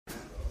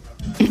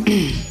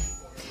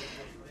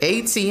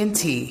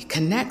AT&T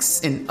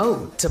connects an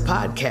ode to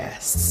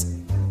podcasts.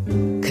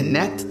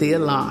 Connect the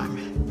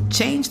alarm.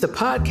 Change the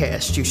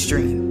podcast you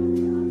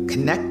stream.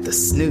 Connect the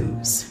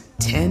snooze.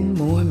 10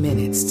 more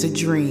minutes to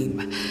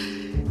dream.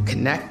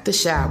 Connect the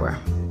shower.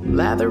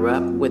 Lather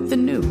up with the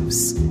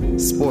news.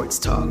 Sports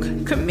talk,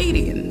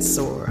 comedians,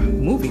 or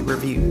movie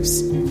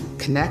reviews.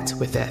 Connect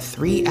with that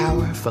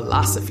 3-hour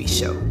philosophy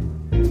show.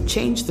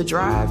 Change the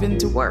drive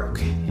into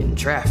work in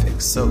traffic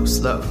so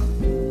slow.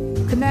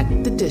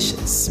 Connect the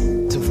dishes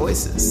to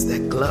voices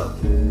that glow.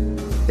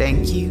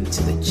 Thank you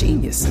to the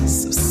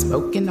geniuses of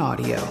spoken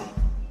audio.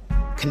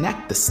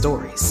 Connect the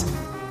stories.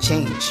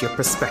 Change your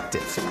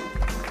perspective.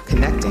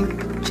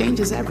 Connecting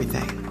changes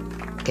everything.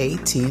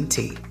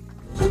 AT&T.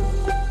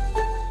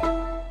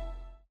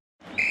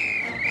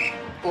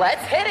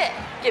 Let's hit it.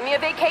 Give me a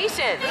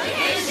vacation.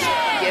 Vacation.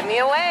 Give me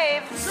a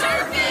wave.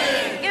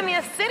 Surfing. Give me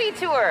a city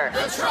tour.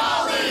 The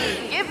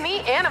trolley. Give me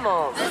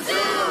animals. The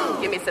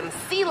zoo. Give me some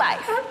sea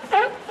life.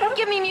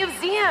 Give me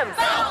museums.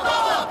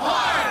 Balboa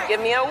Park.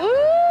 Give me a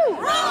woo.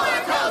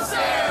 Roller coaster.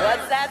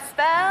 What's that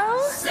spell?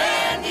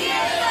 San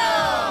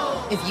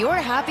Diego. If you're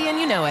happy and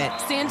you know it,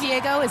 San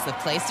Diego is the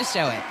place to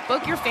show it.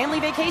 Book your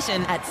family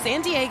vacation at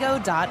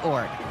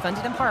sandiego.org.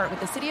 Funded in part with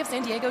the City of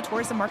San Diego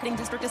Tourism Marketing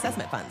District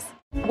Assessment Funds.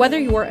 Whether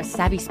you're a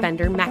savvy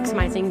spender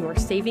maximizing your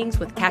savings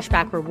with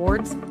cashback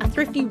rewards, a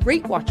thrifty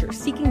rate watcher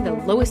seeking the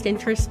lowest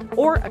interest,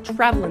 or a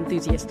travel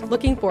enthusiast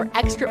looking for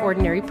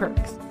extraordinary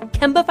perks,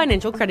 Kemba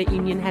Financial Credit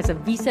Union has a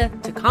visa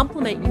to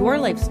complement your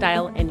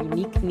lifestyle and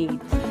unique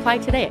needs. Apply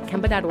today at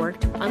Kemba.org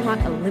to unlock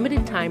a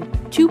limited time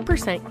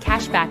 2%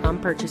 cash back on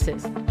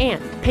purchases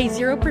and pay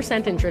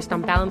 0% interest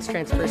on balance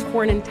transfers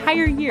for an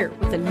entire year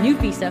with a new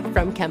visa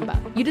from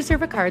Kemba. You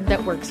deserve a card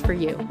that works for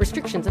you.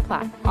 Restrictions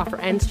apply. Offer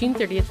ends June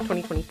 30th,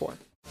 2024.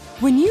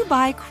 When you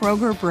buy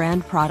Kroger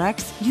brand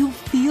products, you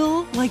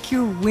feel like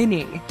you're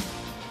winning.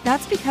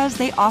 That's because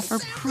they offer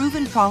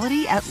proven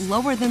quality at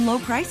lower than low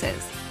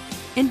prices.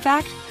 In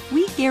fact,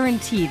 we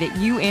guarantee that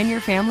you and your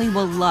family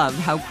will love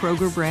how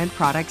Kroger brand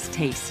products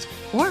taste,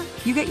 or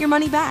you get your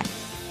money back.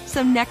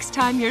 So next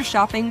time you're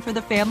shopping for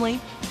the family,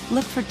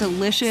 look for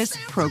delicious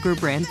Kroger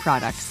brand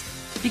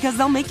products, because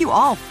they'll make you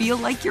all feel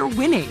like you're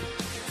winning.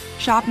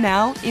 Shop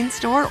now,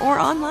 in-store, or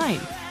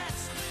online.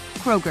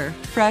 Kroger,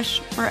 fresh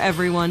for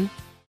everyone.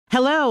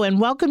 Hello, and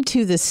welcome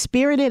to the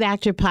Spirited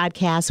Actor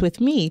Podcast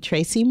with me,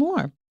 Tracy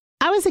Moore.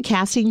 I was a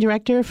casting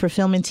director for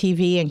film and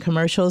TV and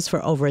commercials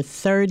for over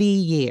 30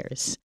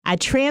 years. I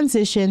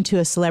transitioned to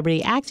a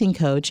celebrity acting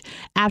coach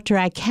after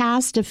I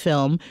cast a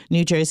film,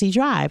 New Jersey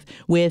Drive,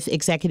 with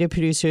executive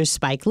producer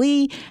Spike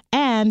Lee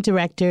and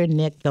director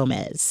Nick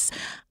Gomez.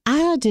 I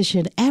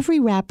auditioned every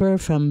rapper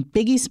from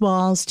Biggie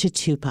Smalls to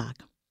Tupac.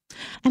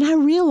 And I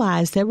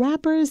realized that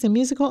rappers and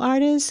musical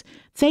artists,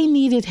 they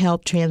needed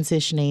help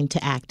transitioning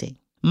to acting.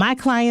 My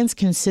clients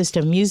consist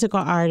of musical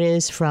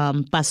artists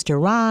from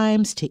Busta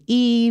Rhymes to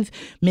Eve,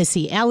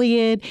 Missy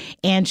Elliott,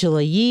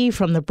 Angela Yee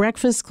from The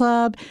Breakfast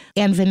Club,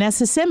 and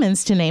Vanessa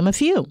Simmons, to name a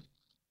few.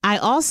 I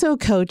also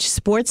coach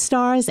sports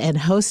stars and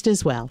host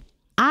as well.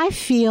 I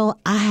feel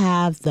I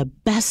have the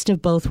best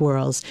of both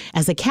worlds.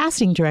 As a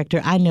casting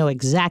director, I know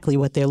exactly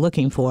what they're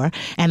looking for.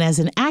 And as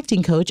an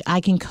acting coach,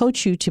 I can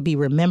coach you to be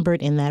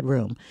remembered in that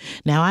room.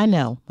 Now, I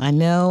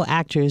know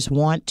actors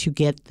want to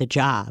get the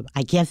job.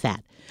 I get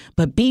that.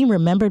 But being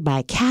remembered by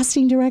a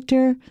casting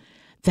director,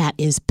 that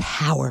is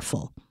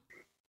powerful.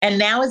 And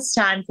now it's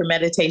time for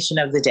meditation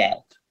of the day.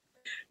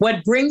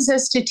 What brings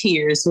us to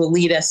tears will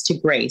lead us to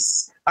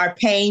grace. Our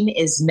pain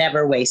is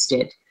never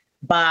wasted.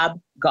 Bob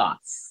Goff.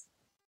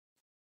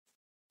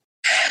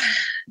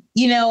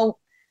 You know,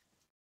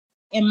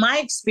 in my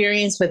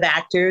experience with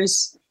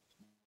actors,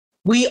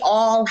 we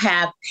all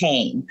have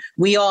pain.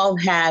 We all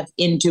have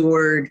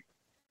endured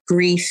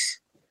grief,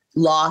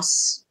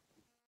 loss,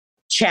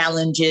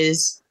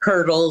 challenges,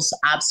 hurdles,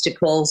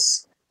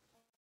 obstacles.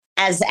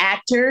 As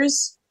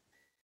actors,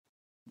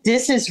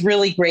 this is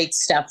really great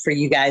stuff for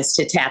you guys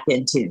to tap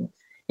into.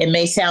 It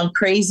may sound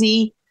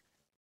crazy,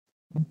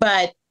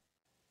 but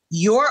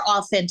your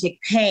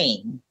authentic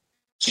pain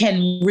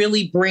can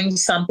really bring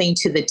something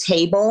to the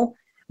table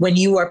when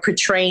you are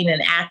portraying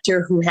an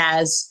actor who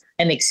has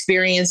an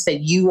experience that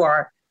you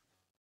are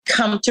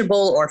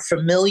comfortable or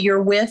familiar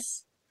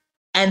with,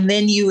 and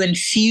then you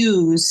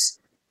infuse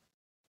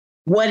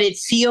what it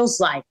feels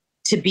like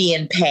to be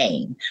in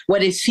pain,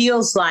 what it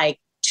feels like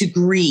to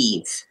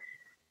grieve.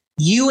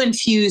 You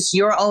infuse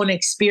your own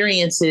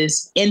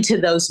experiences into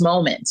those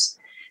moments.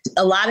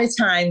 A lot of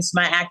times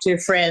my actor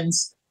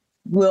friends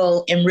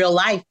will in real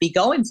life be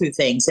going through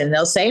things, and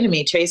they'll say to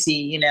me, Tracy,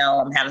 you know,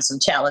 I'm having some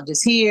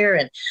challenges here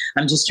and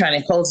I'm just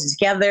trying to hold it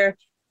together.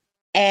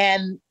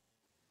 And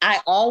I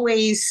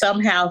always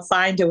somehow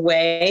find a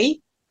way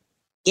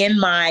in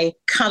my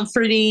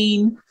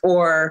comforting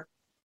or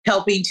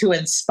helping to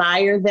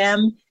inspire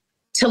them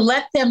to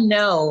let them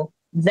know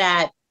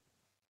that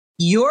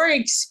your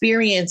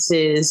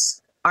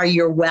experiences are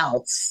your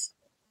wealth.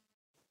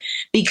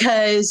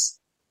 Because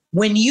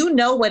when you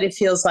know what it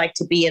feels like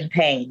to be in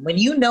pain, when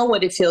you know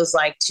what it feels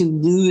like to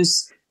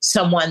lose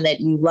someone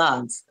that you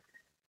love,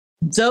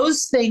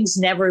 those things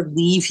never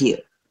leave you.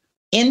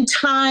 In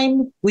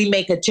time, we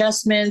make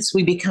adjustments,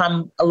 we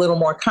become a little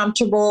more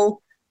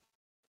comfortable,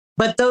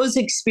 but those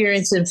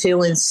experiences and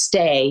feelings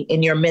stay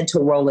in your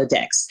mental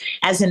Rolodex.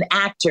 As an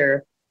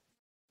actor,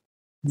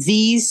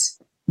 these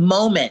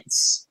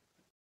moments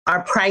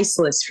are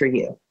priceless for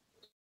you.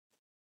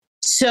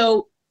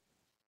 So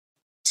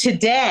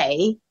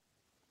today,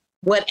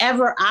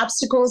 whatever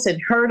obstacles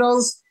and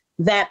hurdles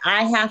that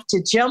I have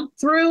to jump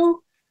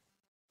through,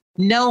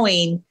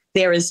 knowing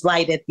there is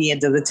light at the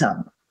end of the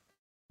tunnel.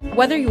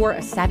 Whether you're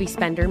a savvy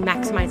spender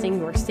maximizing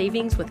your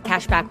savings with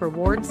cashback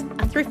rewards,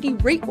 a thrifty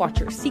rate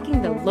watcher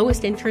seeking the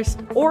lowest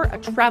interest, or a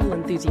travel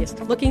enthusiast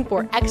looking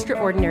for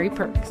extraordinary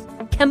perks,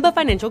 Kemba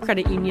Financial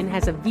Credit Union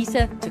has a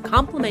visa to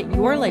complement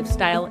your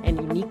lifestyle and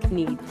unique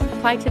needs.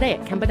 Apply today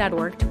at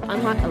Kemba.org to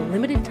unlock a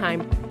limited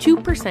time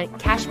 2%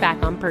 cash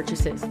back on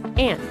purchases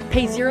and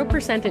pay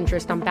 0%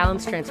 interest on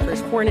balance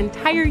transfers for an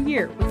entire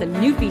year with a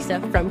new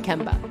visa from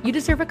Kemba. You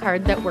deserve a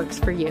card that works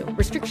for you.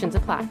 Restrictions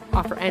apply.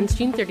 Offer ends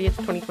June 30th,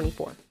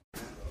 2024.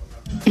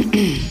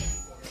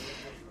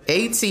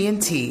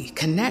 AT&T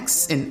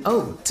connects an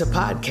ode to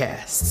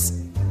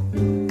podcasts.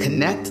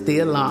 Connect the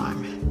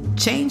alarm.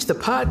 Change the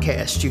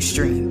podcast you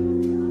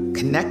stream.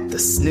 Connect the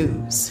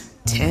snooze.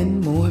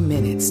 10 more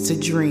minutes to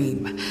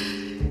dream.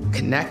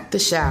 Connect the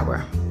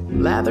shower.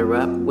 Lather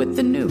up with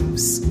the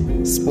news.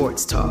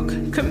 Sports talk,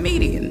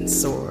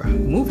 comedians, or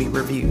movie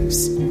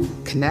reviews.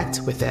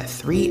 Connect with that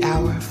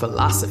 3-hour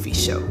philosophy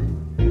show.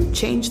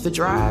 Change the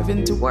drive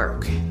into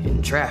work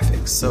in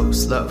traffic so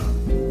slow.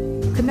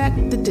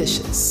 Connect the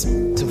dishes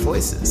to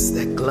voices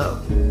that glow.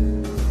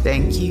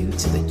 Thank you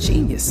to the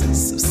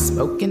geniuses of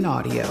spoken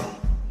audio.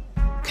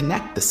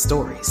 Connect the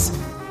stories.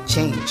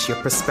 Change your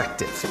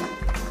perspective.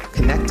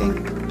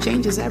 Connecting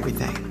changes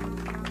everything.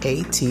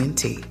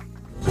 AT&T.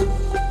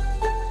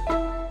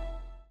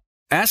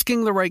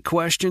 Asking the right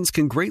questions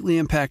can greatly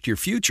impact your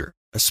future,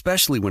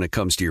 especially when it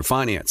comes to your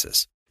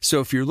finances. So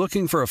if you're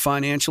looking for a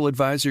financial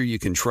advisor you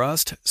can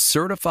trust,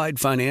 certified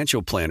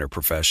financial planner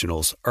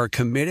professionals are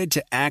committed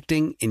to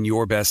acting in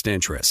your best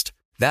interest.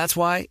 That's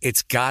why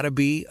it's got to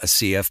be a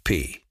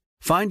CFP.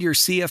 Find your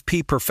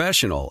CFP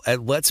professional at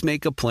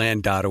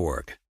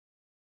letsmakeaplan.org.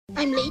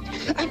 I'm late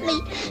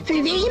for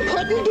a very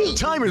important date.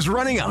 Time is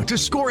running out to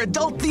score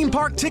adult theme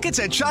park tickets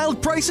at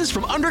child prices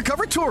from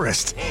Undercover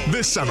Tourist.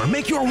 This summer,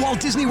 make your Walt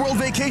Disney World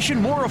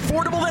vacation more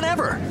affordable than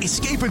ever.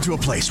 Escape into a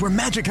place where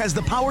magic has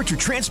the power to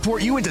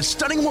transport you into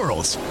stunning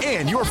worlds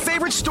and your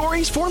favorite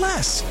stories for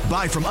less.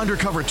 Buy from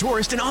Undercover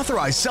Tourist, an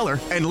authorized seller,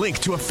 and link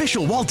to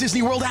official Walt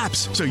Disney World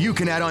apps so you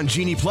can add on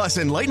Genie Plus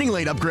and Lightning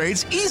Lane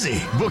upgrades easy.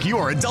 Book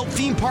your adult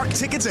theme park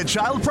tickets at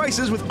child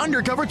prices with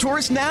Undercover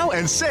Tourist now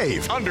and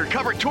save.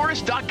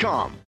 UndercoverTourist.com.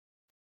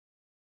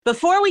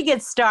 Before we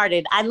get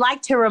started, I'd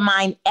like to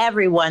remind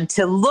everyone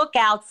to look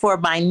out for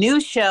my new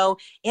show,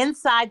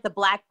 Inside the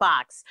Black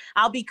Box.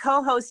 I'll be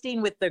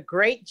co-hosting with the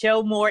great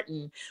Joe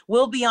Morton.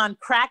 We'll be on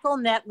Crackle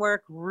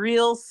Network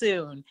real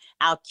soon.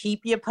 I'll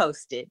keep you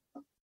posted.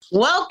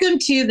 Welcome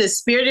to the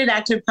Spirited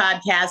Actor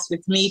Podcast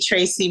with me,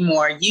 Tracy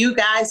Moore. You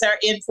guys are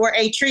in for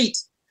a treat.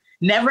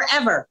 Never,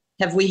 ever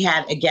have we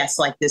had a guest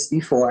like this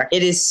before.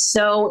 It is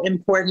so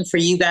important for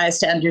you guys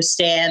to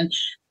understand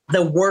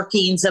the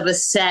workings of a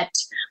set,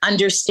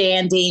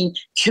 understanding,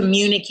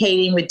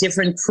 communicating with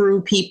different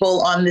crew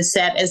people on the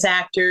set as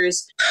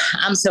actors.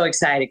 I'm so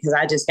excited because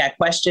I just got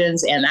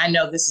questions and I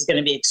know this is going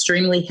to be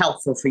extremely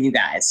helpful for you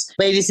guys.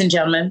 Ladies and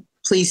gentlemen,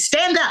 please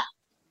stand up,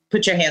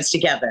 put your hands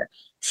together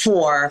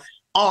for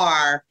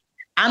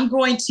I'm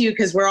going to,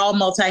 because we're all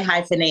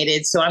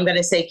multi-hyphenated, so I'm going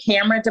to say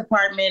camera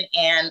department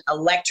and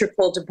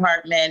electrical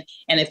department.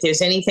 And if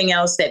there's anything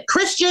else that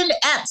Christian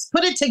Epps,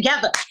 put it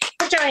together.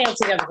 Put your hands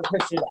together for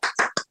Christian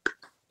Epps.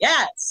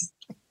 Yes.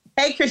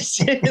 Hey,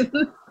 Christian.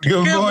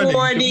 Good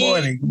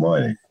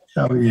morning.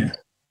 How are you?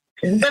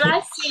 But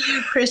I see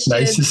you, Christian,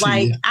 nice to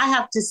see you. I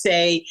have to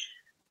say,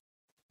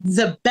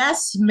 the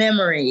best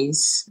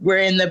memories were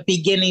in the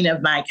beginning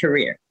of my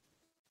career.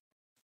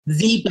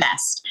 The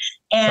best.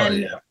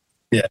 And,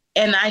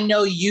 and I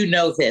know you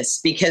know this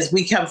because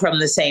we come from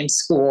the same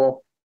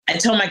school. I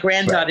told my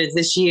granddaughter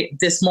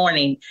this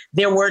morning,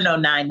 there were no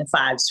 9 to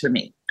 5s for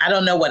me. I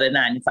don't know what a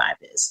 9 to 5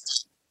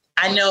 is.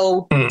 I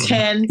know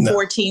 10,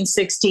 14,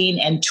 16,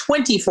 and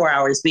 24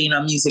 hours being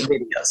on music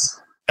videos.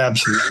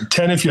 Absolutely.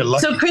 10 if you're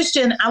lucky. So,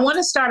 Christian, I want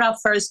to start off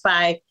first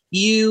by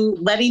you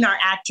letting our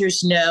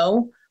actors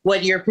know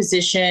what your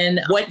position,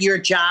 what your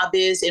job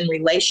is in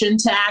relation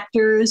to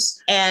actors,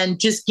 and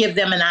just give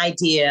them an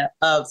idea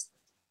of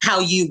how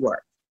you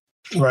work.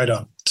 Right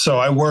on. So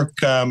I work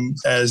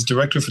as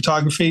director of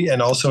photography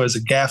and also as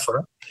a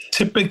gaffer.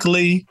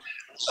 Typically,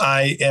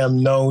 I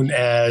am known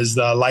as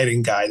the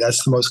lighting guy.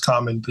 That's the most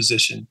common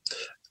position.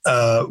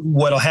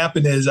 What'll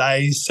happen is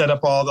I set up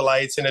all the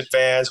lights in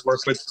advance,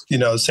 work with,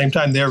 same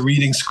time they're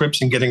reading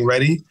scripts and getting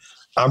ready.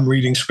 I'm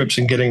reading scripts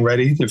and getting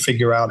ready to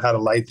figure out how to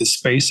light the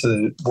space so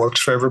that it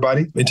works for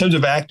everybody. In terms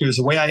of actors,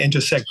 the way I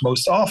intersect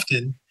most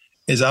often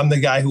is I'm the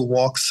guy who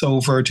walks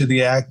over to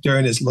the actor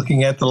and is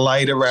looking at the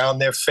light around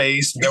their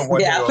face. And they're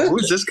wondering, well,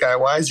 who's this guy?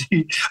 Why is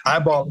he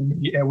eyeballing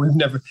me? And we've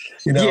never,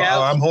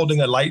 I'm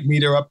holding a light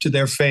meter up to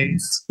their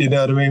face. You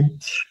know what I mean?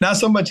 Not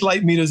so much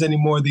light meters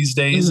anymore these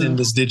days in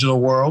this digital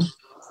world.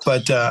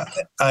 But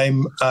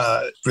I'm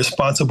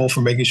responsible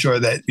for making sure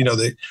that,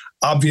 the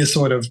obvious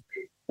sort of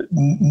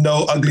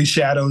no ugly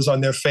shadows on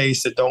their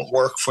face that don't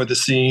work for the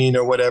scene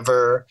or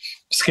whatever.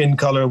 Skin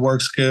color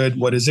works good.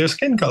 What is their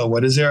skin color?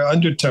 What is their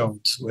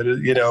undertones? What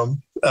is,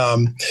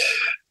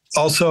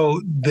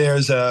 also,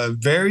 there's a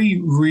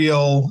very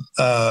real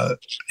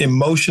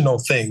emotional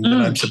thing that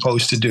I'm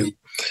supposed to do,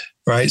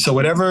 right? So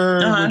whatever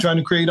we're trying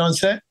to create on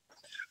set,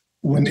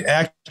 when the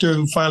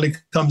actor finally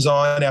comes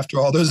on after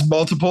all those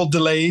multiple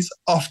delays,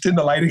 often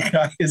the lighting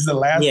guy is the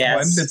last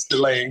one that's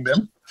delaying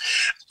them.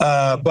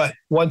 But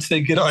once they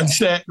get on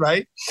set,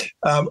 right,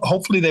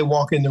 hopefully they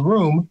walk in the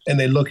room and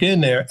they look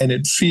in there and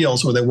it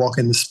feels, or they walk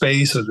in the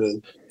space or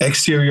the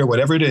exterior,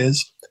 whatever it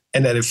is,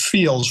 and that it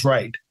feels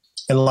right.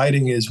 And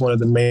lighting is one of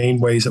the main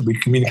ways that we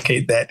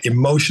communicate that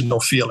emotional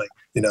feeling.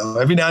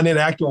 Every now and then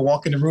an actor will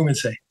walk in the room and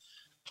say,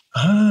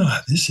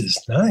 this is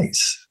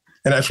nice.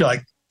 And I feel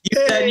like,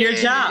 you've done your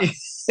job.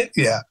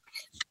 Yeah.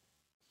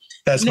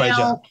 That's my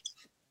job.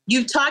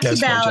 You've talked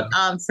about,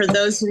 for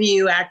those of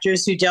you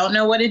actors who don't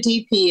know what a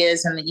DP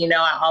is, and,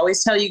 I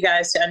always tell you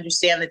guys to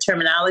understand the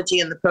terminology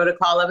and the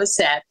protocol of a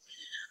set.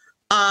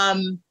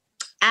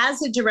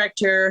 As a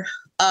director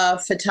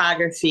of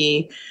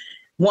photography,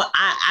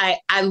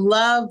 I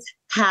love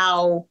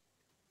how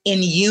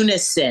in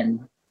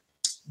unison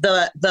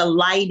the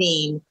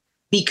lighting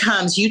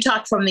becomes, you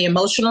talk from the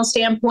emotional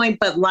standpoint,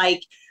 but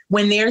like,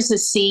 when there's a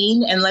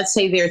scene and let's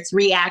say there are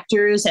 3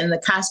 actors and the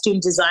costume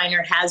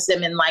designer has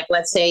them in like,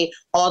 let's say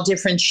all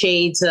different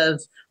shades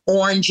of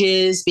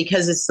oranges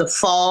because it's the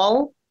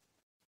fall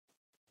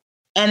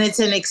and it's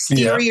an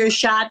exterior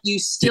shot, you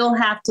still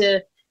have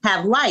to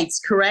have lights,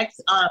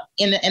 correct?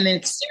 In an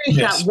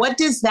exterior shot, what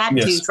does that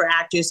do for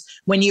actors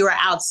when you are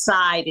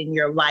outside and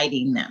you're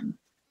lighting them?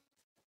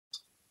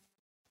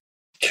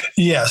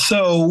 Yeah,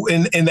 so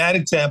in that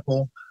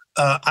example,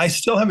 I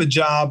still have a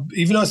job,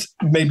 even though it's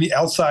maybe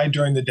outside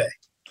during the day.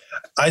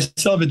 I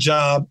still have a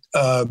job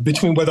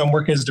between whether I'm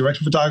working as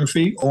director of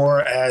photography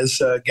or as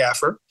a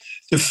gaffer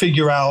to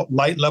figure out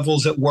light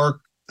levels at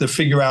work, to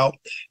figure out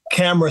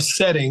camera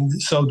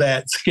settings so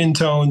that skin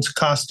tones,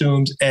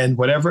 costumes, and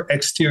whatever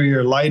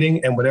exterior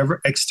lighting and whatever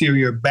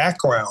exterior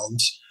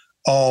backgrounds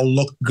all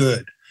look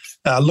good.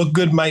 Look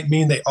good might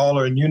mean they all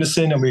are in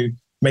unison and we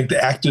make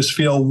the actors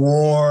feel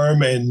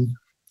warm and,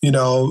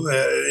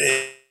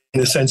 in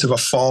the sense of a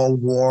fall,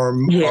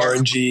 warm,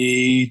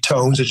 orangey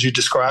tones as you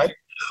described.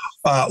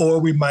 Or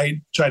we might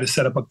try to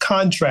set up a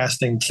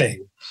contrasting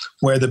thing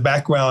where the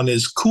background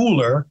is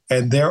cooler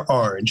and they're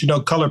orange.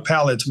 Color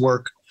palettes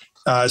work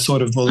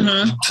sort of,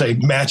 say,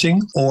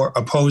 matching or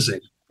opposing.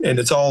 And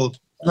it's all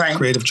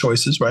creative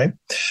choices, right?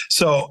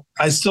 So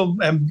I still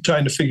am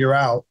trying to figure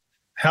out,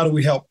 how do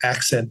we help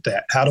accent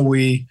that? How do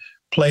we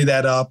play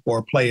that up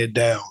or play it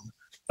down?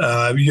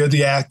 You're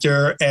the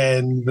actor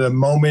and the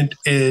moment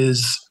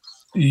is,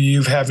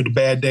 you've had a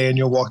bad day and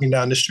you're walking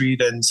down the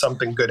street and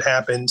something good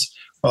happens.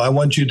 Well, I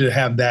want you to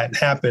have that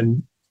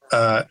happen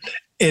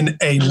in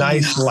a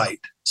nice light.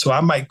 So I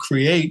might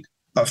create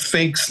a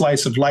fake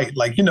slice of light.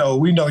 Like, we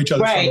know each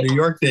other from New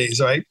York days,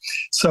 right?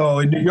 So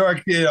in New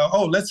York,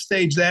 let's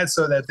stage that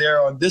so that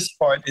they're on this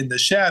part in the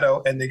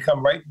shadow and they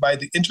come right by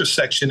the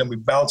intersection and we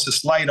bounce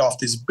this light off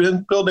these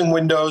building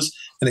windows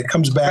and it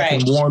comes back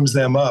and warms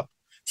them up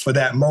for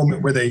that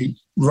moment where they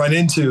run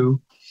into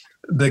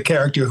the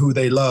character who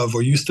they love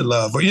or used to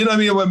love, or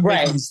what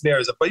making these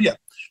snares up. But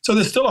so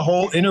there's still a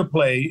whole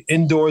interplay,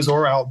 indoors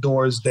or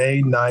outdoors,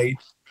 day, night,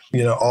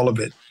 all of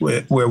it,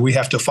 where we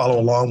have to follow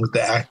along with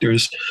the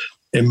actors'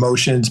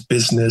 emotions,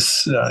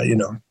 business,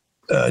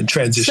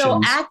 transitions.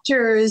 So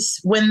actors,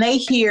 when they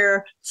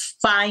hear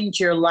 "find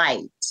your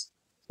light,"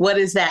 what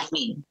does that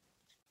mean?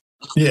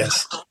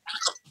 Yes,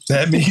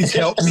 that means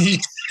help me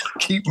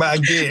keep my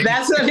gig.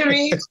 That's what it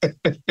means.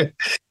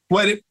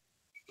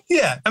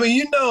 Yeah, I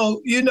mean,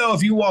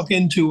 if you walk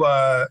into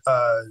a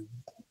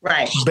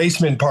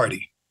basement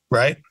party,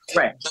 right?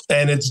 Right.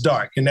 And it's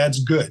dark, and that's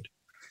good.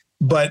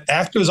 But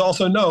actors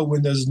also know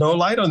when there's no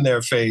light on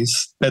their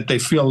face that they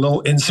feel a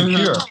little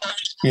insecure,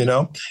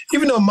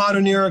 Even though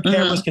modern era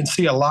cameras can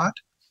see a lot,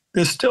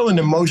 there's still an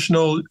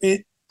emotional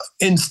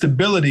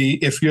instability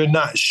if you're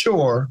not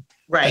sure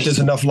that there's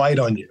enough light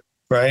on you,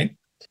 right?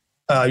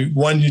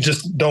 One, you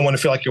just don't want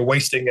to feel like you're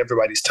wasting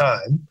everybody's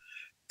time.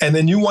 And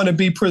then you want to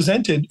be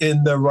presented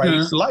in the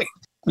right light,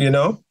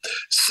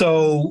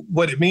 So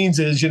what it means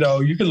is, you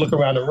can look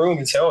around the room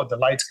and say, the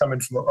light's coming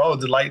from,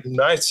 the light in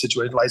my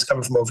situation, light's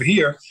coming from over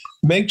here.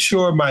 Make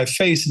sure my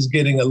face is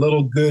getting a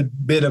little good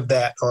bit of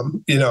that.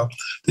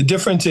 The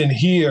difference in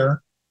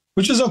here,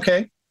 which is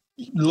okay,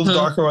 a little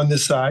darker on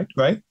this side,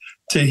 right?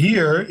 To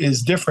here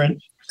is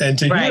different and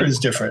to here is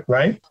different,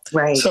 right?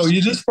 Right. So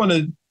you just want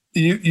to,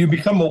 you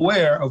become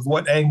aware of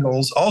what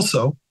angles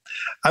also.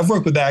 I've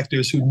worked with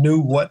actors who knew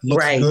what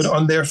looked good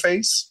on their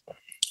face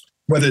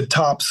whether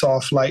top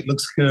soft light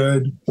looks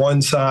good,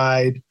 one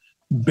side,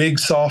 big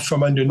soft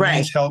from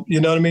underneath help, you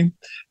know what I mean?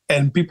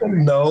 And people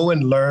know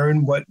and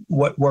learn what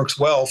works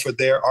well for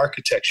their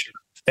architecture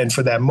and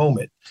for that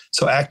moment.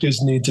 So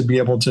actors need to be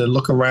able to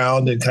look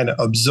around and kind of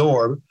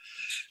absorb,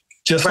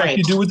 just like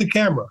you do with the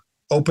camera.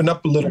 Open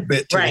up a little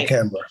bit to the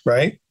camera,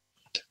 right?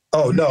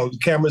 Oh, no, the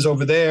camera's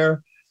over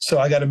there. So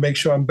I got to make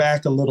sure I'm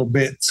back a little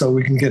bit so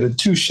we can get a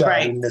two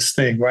shot in this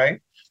thing, right?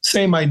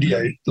 Same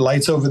idea.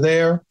 Lights over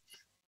there,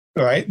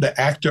 right? The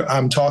actor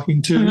I'm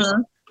talking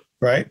to,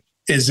 right,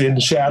 is in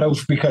shadow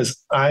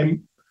because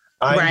I'm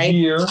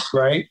here,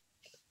 right?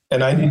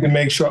 And I need to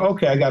make sure,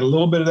 okay, I got a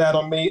little bit of that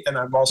on me, and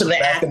I'm also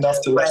back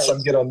enough to let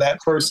some get on that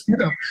person, you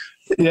know.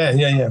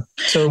 Yeah.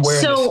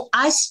 So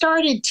I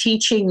started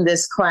teaching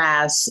this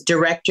class,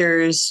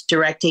 directors,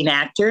 directing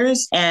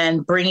actors,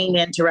 and bringing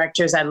in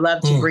directors. I'd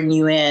love to bring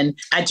you in.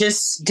 I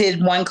just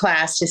did one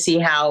class to see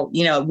how,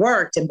 it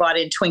worked, and brought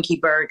in Twinkie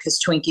Bird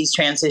because Twinkie's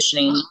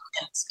transitioning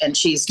and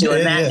she's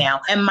doing that now.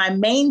 And my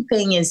main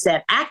thing is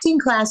that acting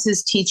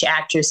classes teach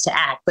actors to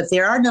act, but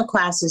there are no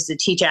classes that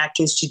teach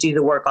actors to do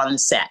the work on the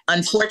set.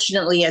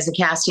 Unfortunately, as a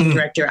casting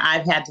director,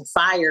 I've had to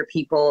fire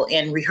people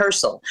in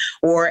rehearsal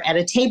or at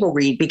a table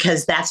read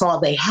because that's all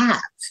they have.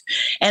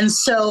 And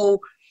so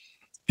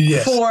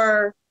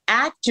for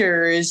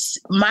actors,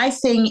 my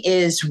thing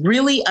is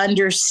really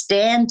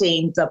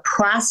understanding the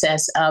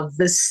process of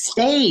the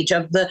stage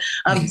of the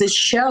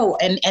show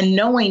and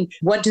knowing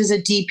what does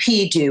a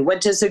DP do,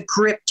 what does a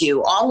grip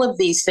do, all of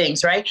these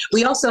things, right?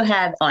 We also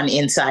had on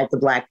Inside the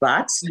Black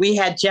Box, we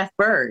had Jeff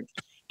Bird,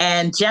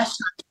 and Jeff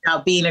talked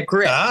about being a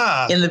grip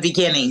in the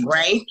beginning,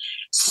 right?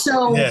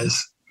 So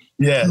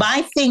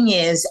my thing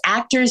is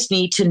actors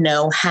need to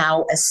know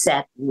how a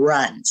set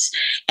runs.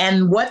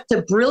 And what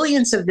the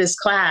brilliance of this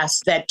class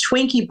that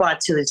Twinkie brought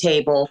to the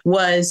table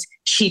was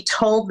she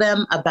told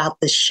them about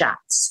the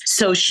shots.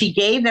 So she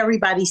gave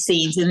everybody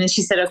scenes and then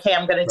she said, okay,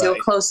 I'm going to do a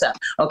close-up.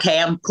 Okay,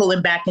 I'm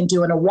pulling back and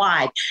doing a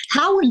wide.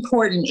 How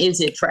important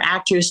is it for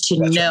actors to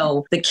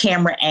know the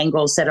camera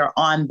angles that are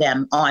on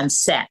them on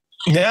set?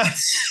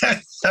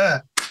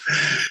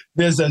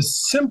 There's a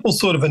simple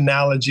sort of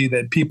analogy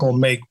that people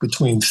make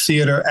between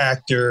theater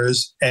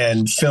actors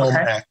and film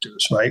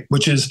actors, right?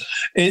 Which is,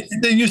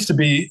 there used to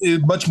be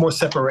much more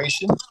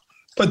separation,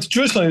 but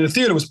traditionally the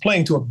theater was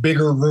playing to a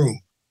bigger room,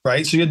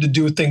 right? So you had to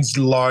do things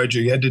larger,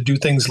 you had to do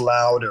things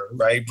louder,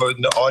 right? But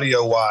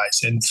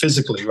audio-wise and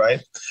physically,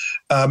 right?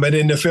 And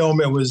in the film,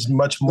 it was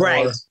much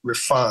more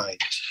refined.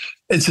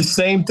 It's the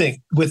same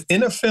thing.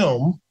 Within a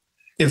film,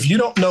 if you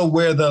don't know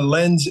where the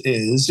lens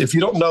is, if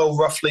you don't know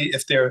roughly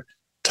if they're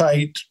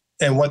tight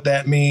and what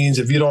that means,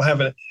 if you don't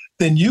have it,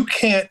 then you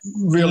can't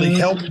really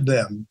help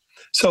them.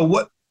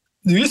 So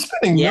you're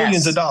spending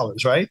millions of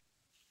dollars, right?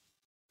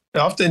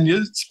 Often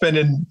you're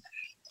spending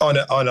on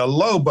a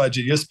low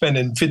budget, you're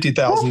spending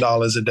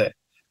 $50,000 a day.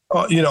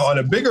 On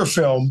a bigger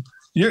film,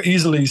 you're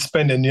easily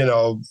spending,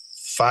 $500,000,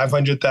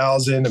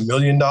 $1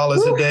 million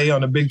a day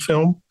on a big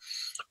film.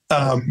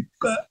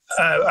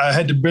 I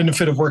had the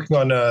benefit of working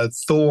on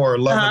Thor: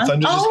 Love and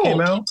Thunder just came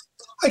out.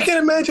 I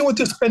can't imagine what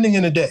they're spending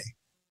in a day.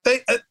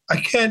 I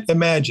can't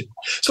imagine.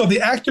 So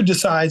the actor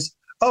decides,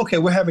 okay,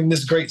 we're having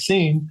this great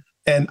scene,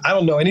 and I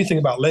don't know anything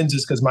about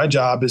lenses because my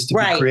job is to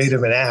be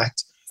creative and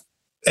act.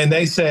 And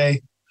they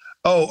say,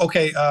 oh,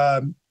 okay,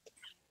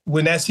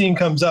 when that scene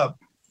comes up,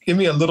 give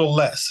me a little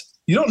less.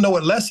 You don't know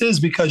what less is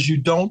because you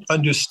don't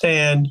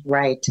understand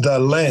the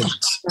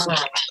lens.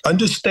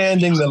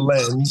 Understanding the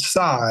lens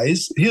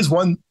size. Here's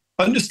one.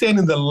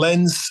 Understanding the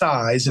lens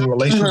size in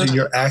relation to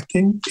your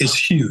acting is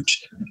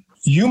huge.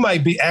 You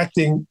might be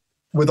acting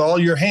with all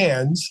your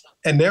hands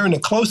and they're in a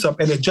close-up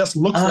and it just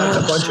looks like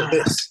a bunch of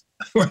this,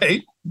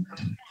 right?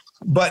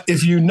 But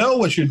if you know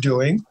what you're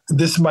doing,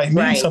 this might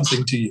mean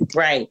something to you.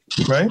 Right?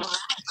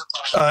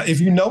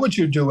 If you know what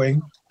you're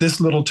doing, this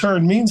little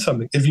turn means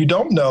something. If you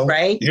don't know,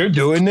 you're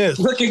doing this.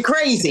 Looking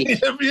crazy.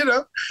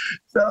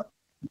 So,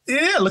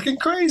 looking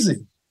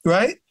crazy,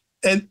 right?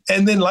 And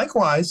then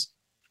likewise,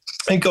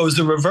 it goes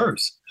the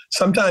reverse.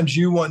 Sometimes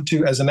you want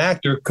to, as an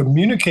actor,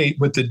 communicate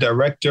with the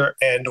director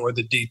and or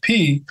the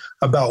DP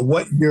about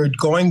what you're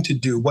going to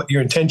do, what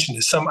your intention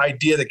is, some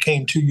idea that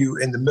came to you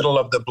in the middle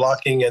of the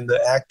blocking and the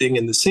acting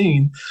and the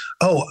scene.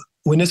 Oh,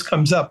 when this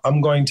comes up,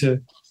 I'm going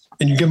to,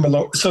 and you give them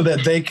so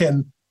that they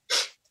can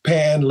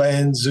pan,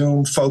 lens,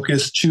 zoom,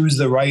 focus, choose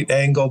the right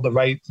angle, the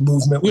right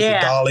movement with the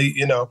dolly.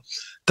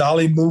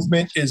 Dolly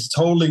movement is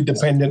totally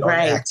dependent on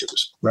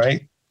actors,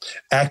 right?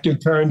 Actor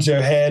turns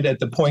their head at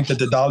the point that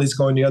the dolly's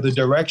going the other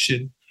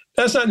direction.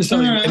 That's not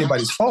necessarily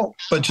anybody's fault,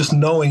 but just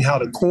knowing how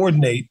to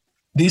coordinate.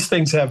 These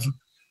things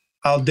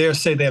I'll dare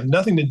say they have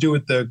nothing to do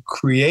with the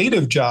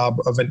creative job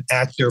of an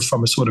actor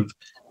from a sort of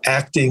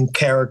acting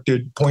character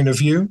point of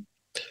view,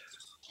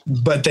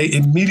 but they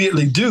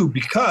immediately do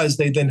because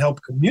they then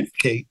help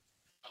communicate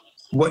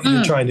what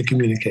you're trying to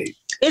communicate.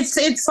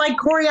 It's like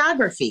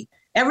choreography.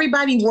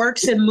 Everybody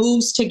works and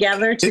moves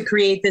together to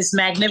create this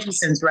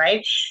magnificence,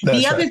 right?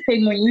 The other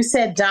thing when you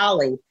said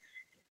dolly,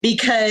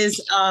 because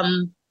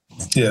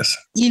Yes.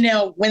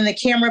 When the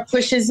camera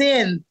pushes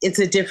in, it's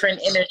a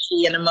different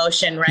energy and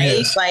emotion, right?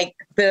 Yes. Like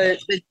the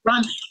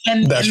drum.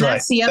 And That's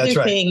that's the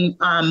other thing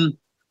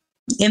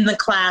in the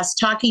class,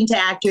 talking to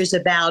actors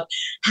about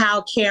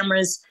how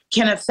cameras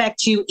can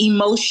affect you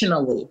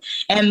emotionally.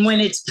 And when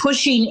it's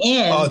pushing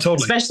in,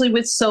 especially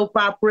with soap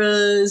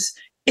operas,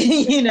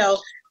 they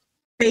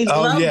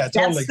love that's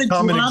totally. the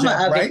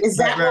drama of it. Is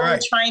that what we're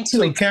trying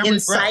to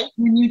incite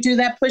when you do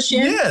that push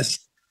in? Yes.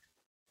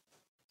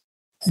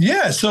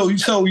 Yeah.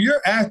 So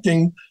you're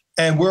acting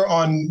and we're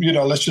on,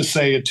 let's just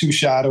say a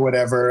 2-shot or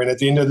whatever. And at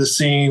the end of the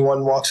scene,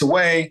 one walks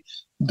away,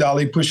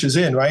 Dolly pushes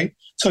in, right?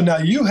 So now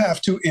you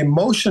have to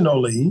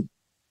emotionally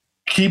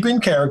keep in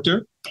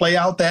character, play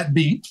out that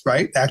beat,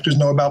 right? Actors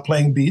know about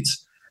playing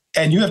beats.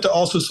 And you have to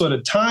also sort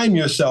of time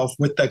yourself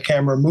with the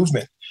camera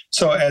movement.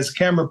 So as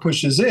camera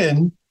pushes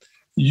in,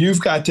 you've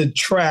got to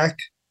track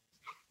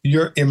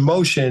your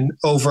emotion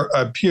over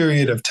a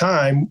period of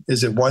time.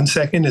 Is it 1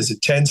 second? Is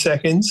it 10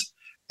 seconds?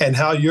 And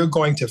how you're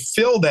going to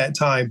fill that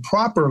time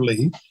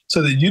properly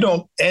so that you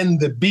don't end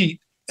the beat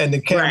and the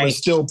camera's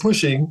still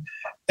pushing.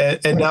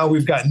 And now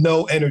we've got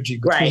no energy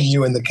between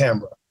you and the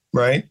camera,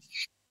 right?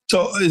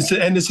 So, it's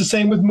the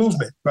same with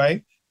movement,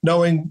 right?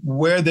 Knowing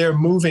where they're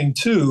moving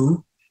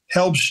to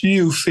helps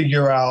you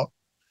figure out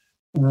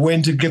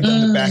when to give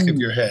them the back of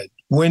your head,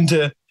 when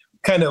to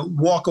kind of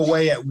walk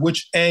away at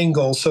which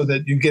angle so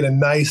that you get a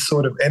nice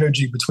sort of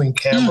energy between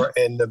camera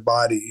and the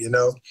body,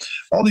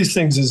 all these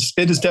things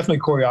it is definitely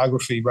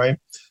choreography, right?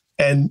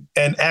 And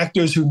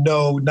actors who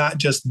know not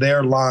just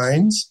their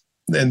lines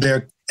and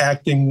their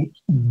acting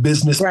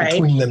business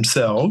between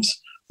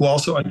themselves, who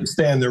also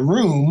understand the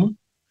room,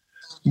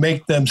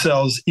 make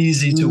themselves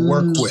easy to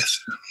work with.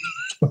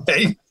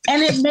 Right?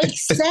 And it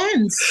makes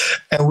sense.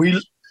 And we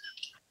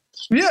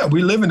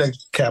live in a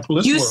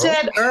capitalist world. You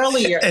said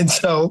earlier. And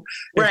so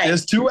if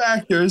there's 2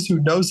 actors who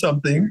know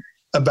something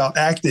about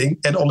acting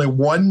and only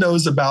one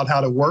knows about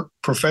how to work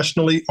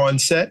professionally on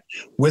set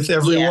with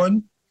everyone.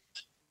 Yeah.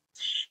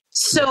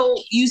 So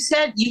you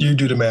said you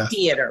do the math.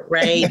 Theater,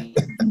 right?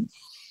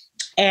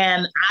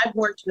 And I've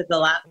worked with a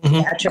lot of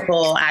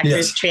theatrical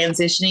actors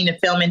transitioning to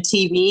film and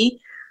TV.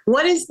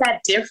 What is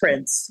that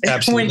difference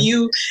when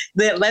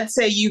let's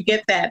say you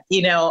get that,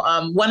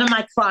 one of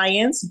my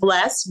clients,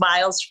 bless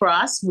Miles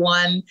Frost,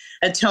 won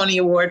a Tony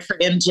Award for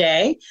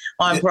MJ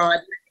on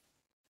Broadway.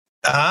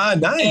 Ah,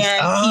 nice.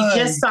 And he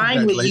just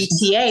signed with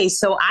UTA.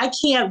 So I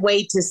can't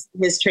wait to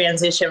his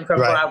transition from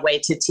Broadway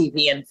to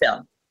TV and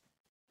film.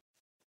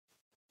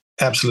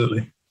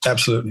 Absolutely.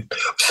 Absolutely.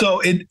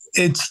 So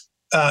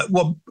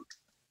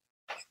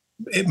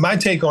my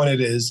take on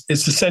it is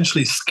it's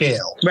essentially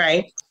scale.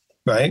 Right.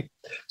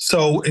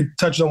 So it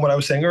touched on what I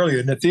was saying earlier.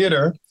 In the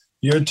theater,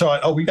 you're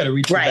taught, we got to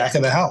reach the back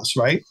of the house,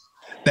 right?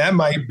 That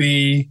might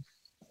be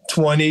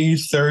 20,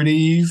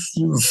 30,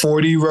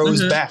 40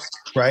 rows back,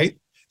 right?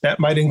 That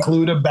might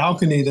include a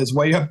balcony that's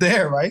way up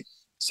there, right?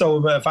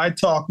 So if I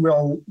talk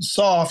real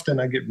soft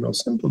and I get real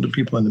simple to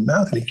people in the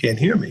mouth, they can't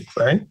hear me,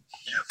 right?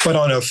 But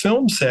on a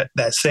film set,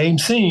 that same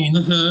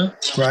scene,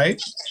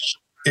 right,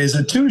 is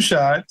a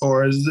 2-shot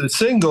or is a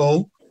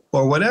single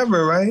or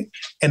whatever, right?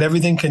 And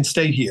everything can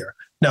stay here.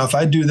 Now, if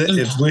I do that,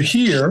 if we're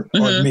here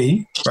on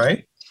me,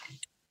 right,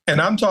 and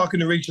I'm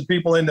talking to reach the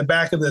people in the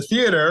back of the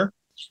theater,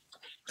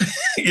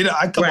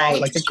 I come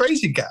out like a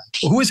crazy guy.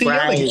 Well, who is he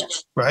yelling at,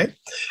 right?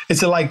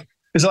 It's like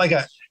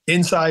a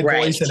inside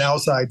voice and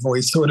outside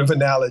voice sort of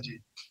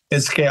analogy.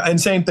 It's scale.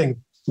 And same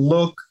thing,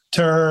 look,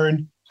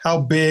 turn,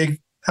 how big,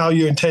 how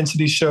your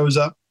intensity shows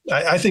up.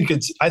 I think of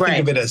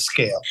it as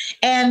scale.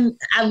 And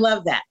I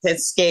love that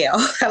scale.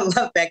 I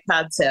love that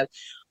concept.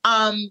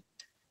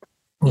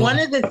 One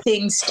of the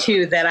things,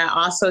 too, that I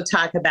also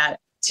talk about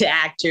to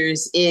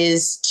actors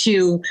is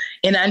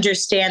in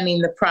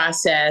understanding the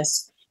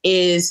process,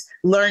 is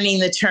learning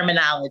the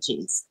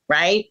terminologies,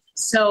 right?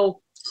 So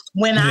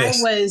when I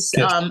was,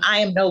 I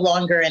am no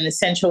longer an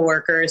essential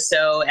worker.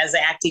 So as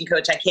an acting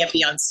coach, I can't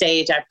be on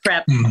stage. I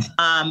prep.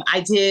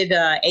 I did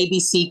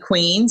ABC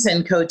Queens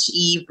and Coach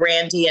Eve,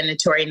 Brandy, and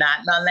Notori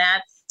Naughton on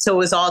that. So it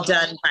was all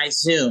done by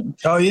Zoom.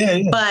 Oh, yeah.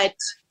 But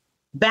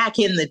back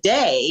in the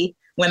day,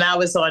 when I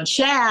was on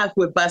Shaft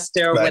with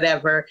Buster or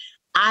whatever,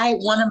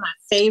 one of my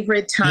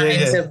favorite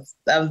times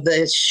of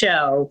the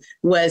show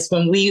was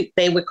when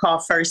they would call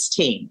first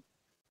team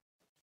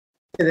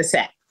to the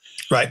set.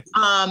 Right.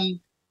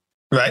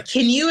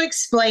 Can you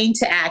explain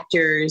to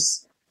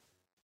actors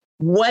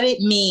what it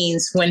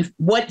means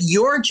what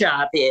your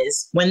job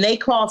is when they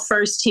call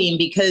first team,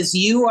 because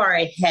you are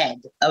a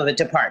head of a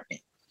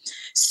department.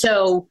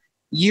 So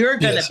you're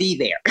going to be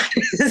there.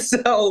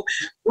 So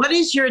what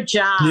is your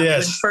job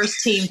when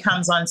first team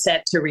comes on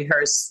set to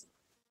rehearse?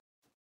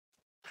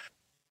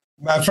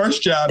 My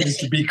first job is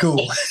to be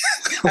cool.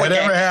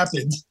 Whatever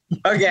happens.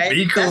 Okay.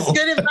 Be cool. That's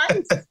good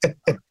advice.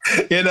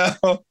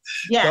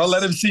 Don't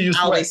let them see you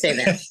sweat. I always say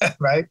that.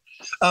 Right.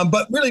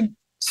 But really,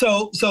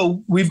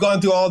 so we've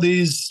gone through all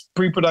these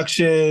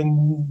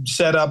pre-production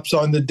setups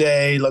on the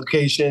day,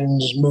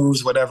 locations,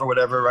 moves,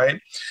 whatever,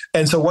 right?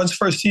 And so once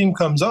first team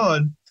comes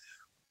on,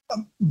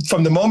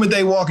 from the moment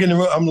they walk in the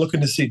room, I'm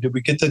looking to see, did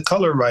we get the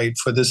color right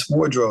for this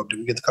wardrobe? Did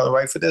we get the color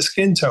right for their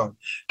skin tone?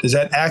 Does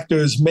that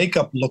actor's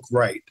makeup look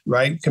right,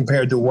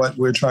 compared to what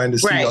we're trying to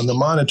see on the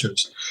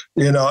monitors?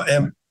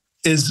 And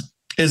is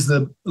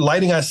the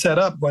lighting I set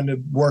up going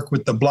to work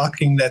with the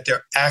blocking that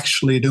they're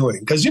actually doing?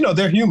 Because,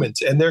 they're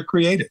humans and they're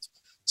creative.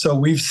 So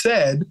we've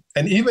said,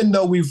 and even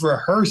though we've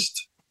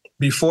rehearsed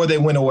before they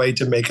went away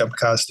to makeup,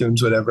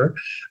 costumes, whatever,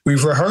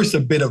 we've rehearsed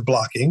a bit of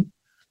blocking.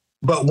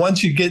 But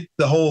once you get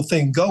the whole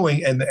thing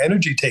going and the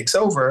energy takes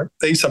over,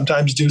 they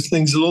sometimes do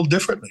things a little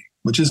differently,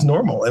 which is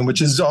normal and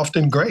which is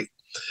often great.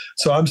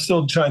 So I'm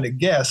still trying to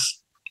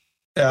guess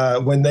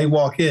when they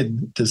walk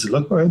in, does it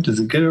look right?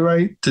 Does it get it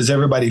right? Does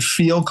everybody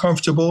feel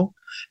comfortable?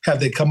 Have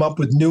they come up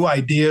with new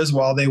ideas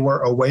while they were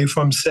away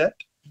from set?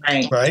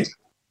 Right.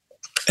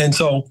 And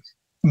so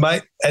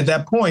at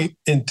that point,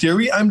 in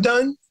theory, I'm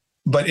done.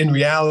 But in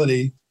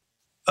reality,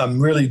 I'm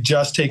really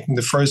just taking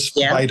the first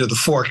bite of the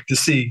fork to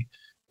see,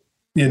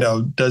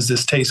 does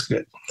this taste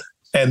good?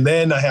 And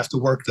then I have to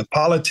work the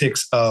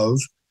politics of,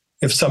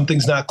 if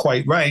something's not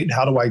quite right,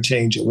 how do I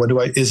change it?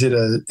 Is it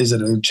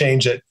a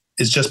change that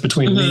is just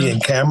between me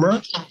and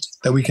camera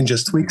that we can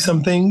just tweak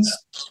some things?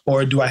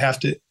 Or do I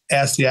have to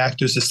ask the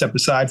actors to step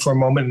aside for a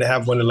moment and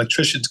have one of the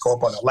electricians go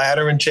up on a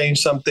ladder and change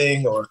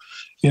something? Or,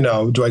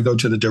 do I go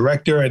to the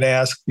director and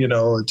ask,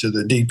 or to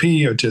the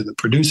DP or to the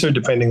producer,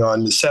 depending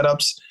on the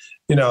setups,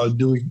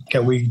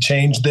 can we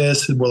change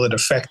this? Will it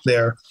affect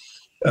their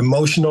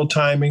emotional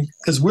timing?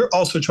 Because we're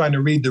also trying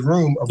to read the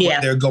room of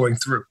what they're going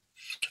through.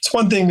 It's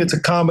one thing, it's a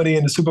comedy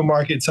in the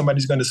supermarket,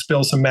 somebody's going to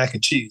spill some mac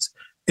and cheese.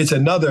 It's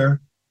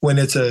another when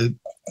it's a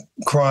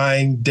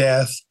crying,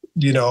 death,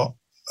 a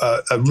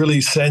really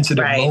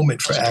sensitive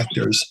moment for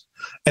actors.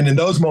 And in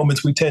those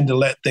moments, we tend to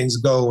let things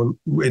go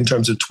in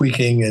terms of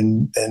tweaking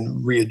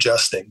and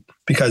readjusting,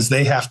 because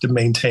they have to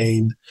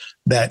maintain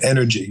that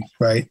energy,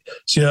 right?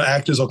 So,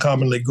 actors will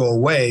commonly go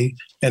away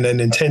and an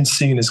intense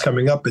scene is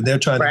coming up and they're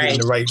trying to get in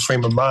the right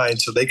frame of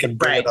mind so they can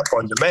bring it up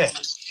on demand.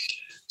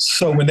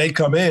 So when they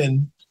come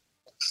in,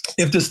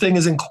 if this thing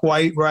isn't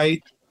quite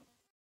right,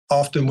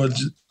 often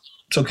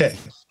it's okay.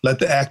 Let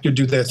the actor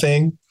do their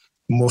thing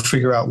and we'll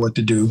figure out what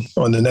to do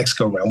on the next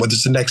go round, whether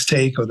it's the next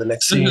take or the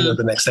next scene or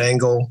the next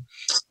angle,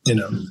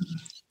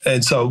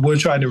 And so we're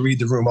trying to read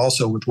the room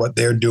also with what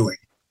they're doing,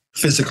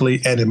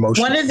 physically and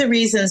emotionally. One of the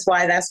reasons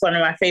why that's one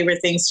of my favorite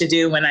things to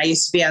do when I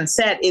used to be on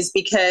set is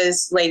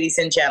because, ladies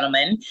and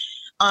gentlemen,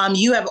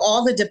 you have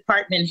all the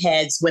department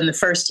heads when the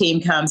first team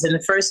comes, and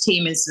the first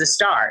team is the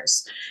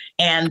stars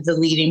and the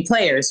leading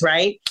players,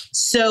 right?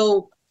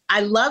 So I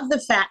love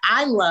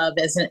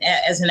as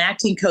an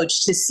acting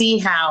coach to see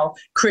how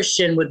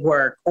Christian would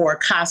work, or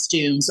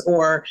costumes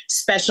or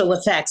special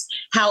effects,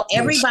 how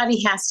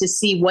everybody has to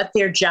see what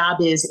their job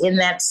is in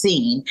that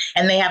scene,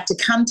 and they have to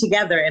come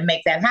together and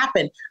make that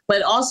happen.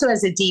 But also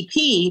as a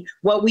DP,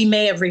 what we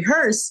may have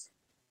rehearsed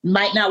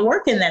might not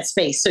work in that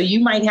space. So you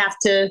might have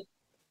to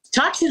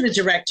talk to the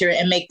director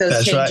and make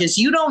those changes.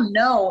 You don't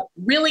know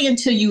really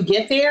until you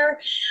get there.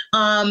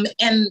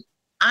 And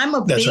I'm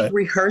a big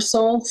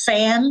rehearsal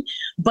fan,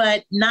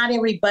 but not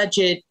every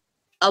budget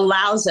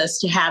allows us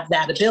to have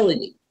that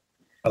ability.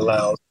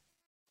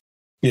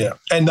 Yeah.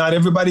 And not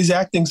everybody's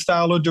acting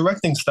style or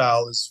directing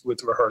style is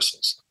with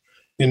rehearsals,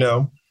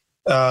 And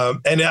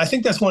I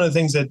think that's one of the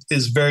things that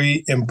is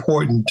very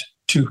important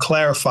to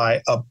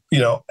clarify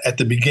at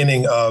the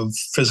beginning of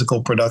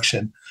physical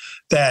production,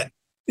 that,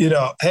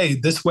 hey,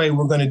 this way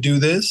we're going to do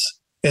this.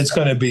 It's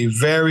going to be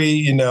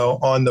very,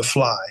 on the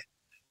fly.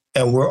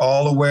 And we're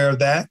all aware of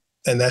that.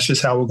 And that's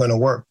just how we're going to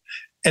work.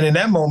 And in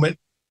that moment,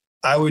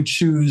 I would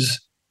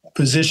choose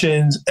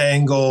positions,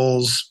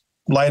 angles,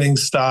 lighting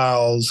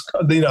styles,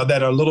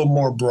 that are a little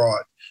more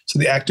broad. So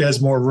the actor has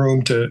more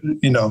room to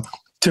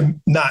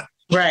not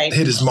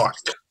hit his mark,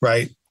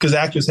 right? Because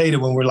actors hate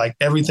it when we're like,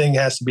 everything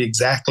has to be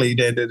exactly,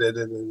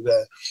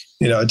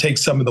 it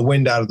takes some of the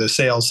wind out of their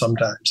sails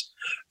sometimes.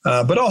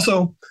 But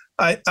also,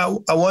 I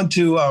want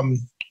to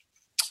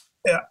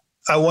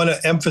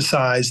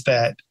emphasize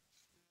that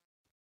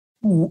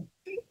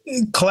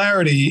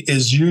clarity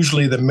is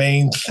usually the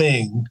main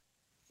thing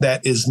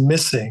that is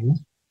missing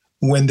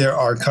when there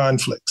are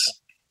conflicts.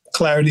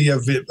 Clarity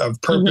of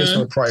purpose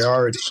or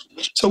priority.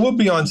 So we'll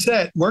be on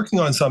set working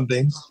on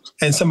something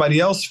and somebody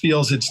else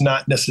feels it's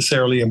not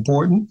necessarily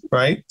important,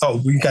 right?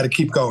 Oh, we got to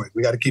keep going.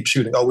 We got to keep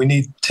shooting. Oh, we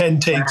need 10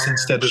 takes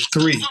instead of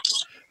 3,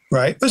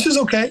 right? Which is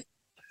okay.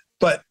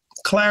 But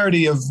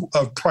clarity of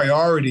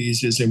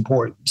priorities is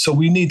important. So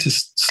we need to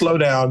slow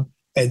down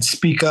and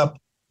speak up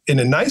in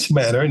a nice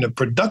manner, in a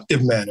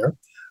productive manner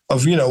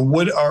of,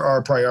 what are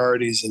our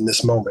priorities in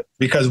this moment?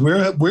 Because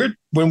we're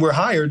when we're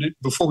hired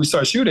before we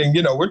start shooting,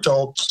 we're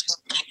told,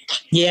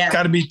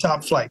 got to be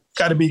top flight,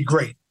 got to be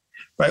great,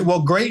 right?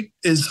 Well, great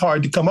is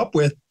hard to come up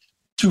with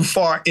too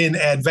far in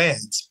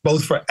advance,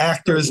 both for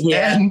actors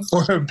and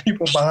for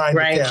people behind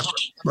the camera,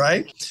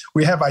 right?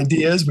 We have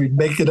ideas, we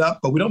make it up,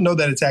 but we don't know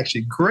that it's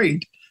actually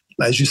great,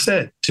 as you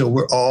said, till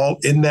we're all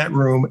in that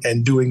room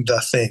and doing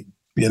the thing,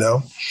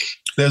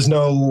 There's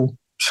no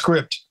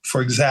script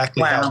for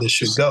exactly how this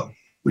should go.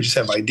 We just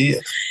have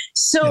ideas.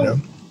 So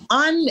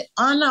on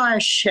our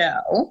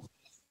show,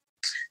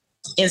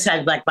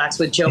 Inside Black Box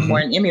with Joe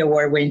Morton, Emmy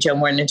Award winning Joe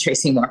Morton and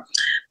Tracy Moore,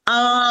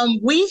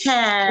 we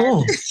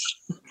had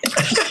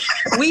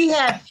we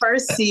had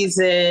first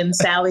season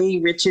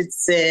Sally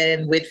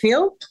Richardson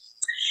Whitfield.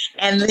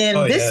 And then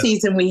this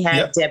season we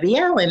had Debbie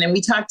Allen, and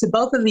we talked to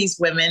both of these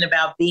women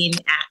about being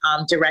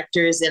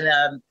directors in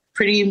a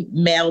pretty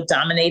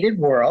male-dominated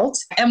world.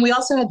 And we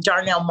also had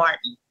Darnell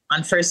Martin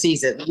on first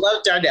season.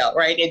 Love Darnell,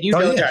 right? And you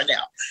know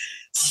Darnell.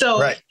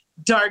 So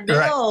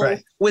Darnell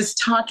was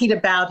talking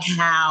about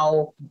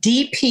how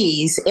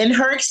DPs, in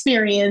her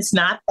experience,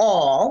 not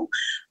all,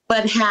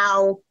 but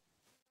how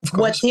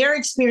what their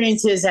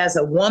experience is as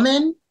a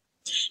woman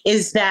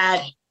is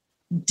that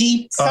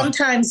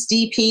sometimes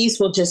DPs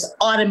will just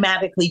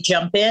automatically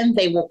jump in.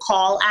 They will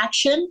call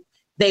action.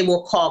 They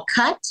will call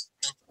cut.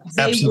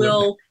 They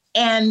will.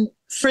 And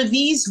for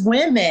these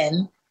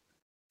women,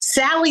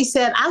 Sally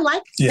said, I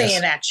like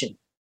staying action.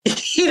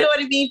 You know what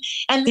I mean?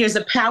 And there's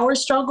a power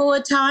struggle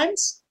at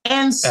times.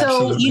 And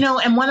so,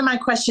 and one of my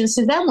questions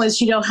to them was,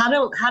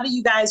 how do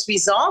you guys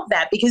resolve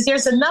that? Because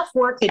there's enough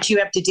work that you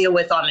have to deal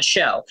with on a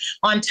show.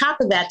 On top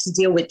of that, to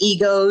deal with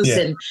egos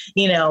and,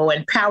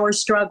 and power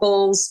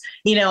struggles,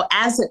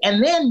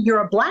 and then you're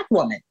a Black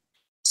woman.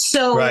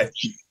 So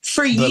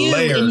for you,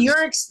 in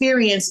your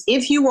experience,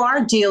 if you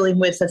are dealing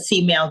with a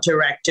female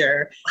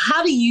director,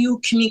 how do you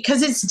communicate?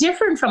 Because it's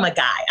different from a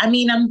guy. I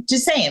mean, I'm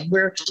just saying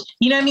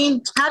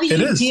How do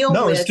you deal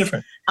with it's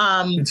different.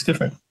 It's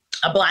different.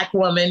 A Black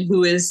woman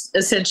who is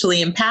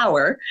essentially in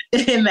power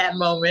in that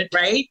moment,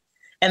 right?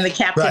 And the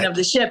captain of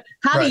the ship.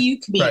 How do you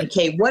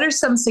communicate? What are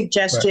some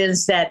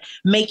suggestions that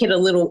make it a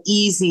little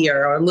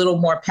easier or a little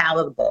more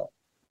palatable?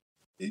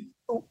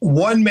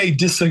 One may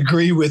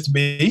disagree with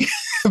me,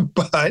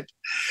 but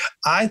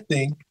I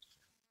think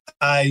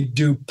I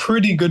do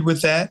pretty good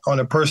with that on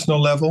a personal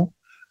level.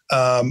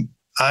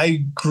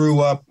 I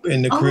grew up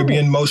in the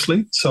Caribbean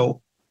mostly,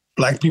 so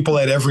Black people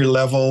at every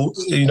level,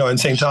 in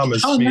St.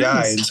 Thomas, VI.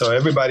 Nice. And so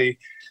everybody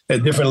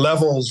at different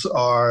levels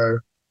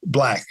are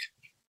Black,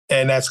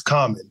 and that's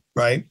common,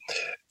 right?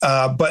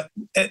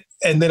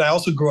 And then I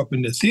also grew up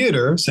in the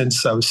theater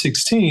since I was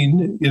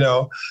 16,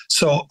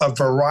 so a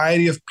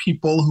variety of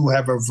people who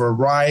have a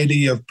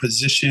variety of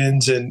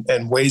positions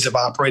and ways of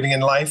operating in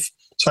life.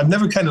 So I've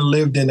never kind of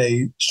lived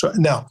in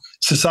now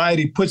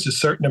society puts a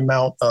certain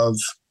amount of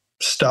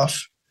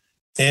stuff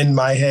in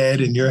my head,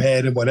 in your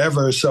head, and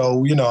whatever.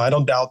 So, I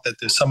don't doubt that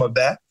there's some of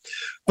that.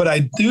 But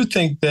I do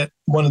think that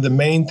one of the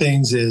main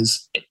things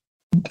is,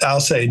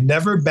 I'll say,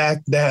 never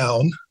back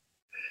down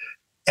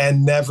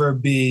and never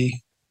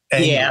be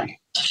angry.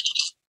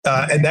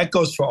 And that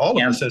goes for all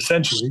of us,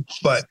 essentially.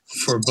 But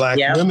for Black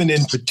women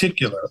in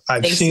particular,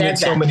 I've seen it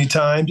so many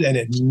times, and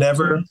it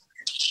never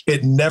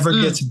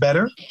gets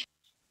better.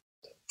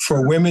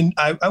 For women,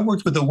 I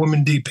worked with a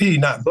woman DP,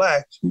 not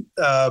Black,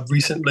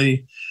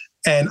 recently.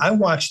 And I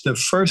watched the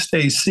first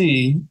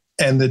AC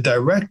and the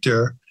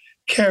director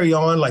carry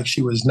on like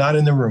she was not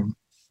in the room.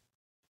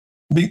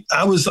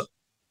 I was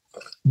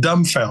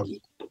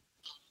dumbfounded.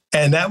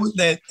 And that was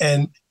that.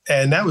 And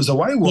that was a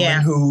white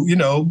woman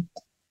who,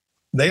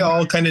 they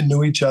all kind of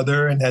knew each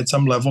other and had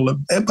some level of,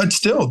 but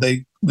still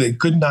they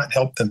could not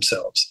help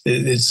themselves.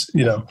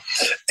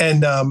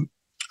 And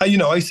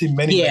I see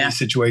many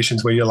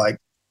situations where you're like,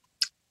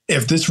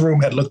 if this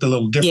room had looked a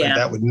little different,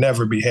 that would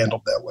never be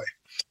handled that way.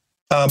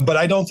 But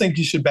I don't think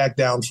you should back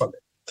down from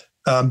it.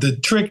 The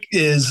trick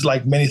is,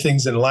 like many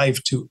things in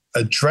life, to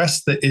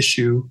address the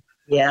issue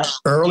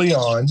early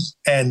on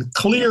and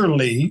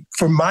clearly.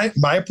 For my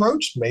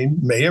approach,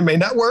 may or may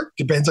not work,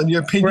 depends on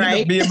your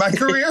opinion of me and my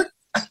career.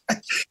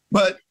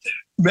 But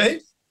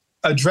may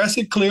address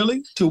it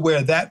clearly to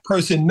where that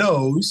person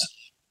knows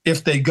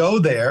if they go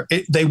there,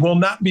 they will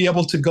not be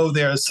able to go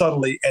there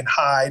subtly and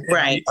hide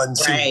and be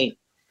unseen.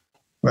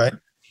 Right.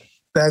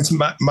 That's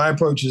my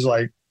approach is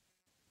like,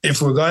 if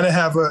we're going to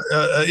have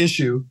a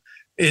issue,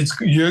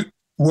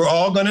 we're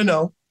all going to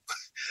know.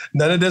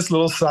 None of this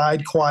little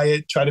side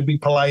quiet, try to be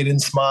polite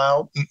and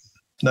smile.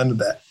 None of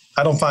that.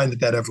 I don't find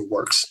that ever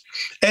works.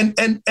 And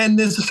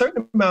there's a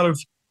certain amount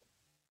of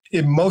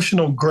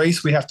emotional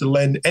grace we have to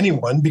lend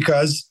anyone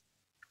because,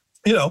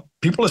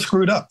 people are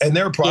screwed up and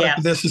they're a product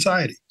of their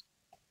society.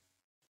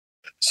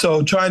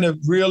 So trying to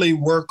really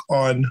work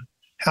on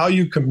how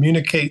you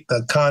communicate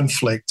the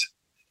conflict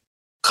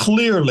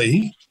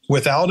clearly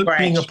without it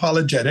being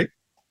apologetic.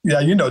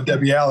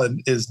 Debbie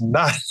Allen is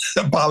not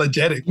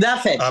apologetic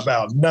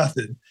about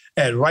nothing,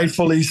 and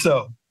rightfully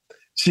so.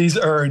 She's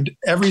earned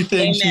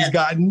everything she's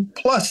gotten,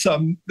 plus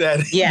some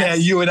that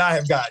you and I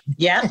have gotten.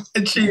 Yeah,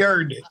 and she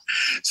earned it.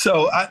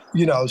 So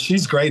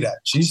she's great at it.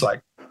 She's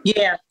like,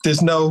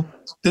 there's no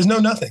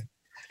nothing.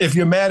 if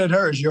you're mad at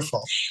her, it's your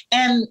fault.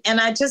 And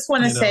I just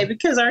want to say,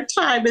 because our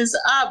time is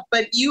up,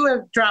 but you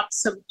have dropped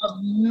some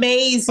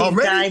amazing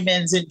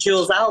diamonds and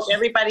jewels. I hope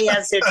everybody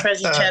has their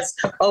treasure chest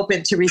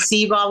open to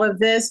receive all of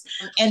this,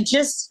 and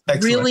just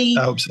really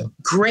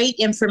great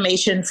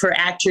information for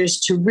actors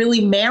to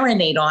really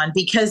marinate on.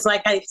 Because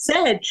like I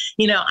said,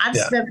 I've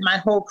spent my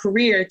whole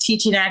career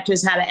teaching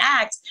actors how to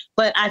act,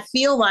 but I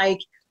feel like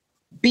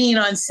being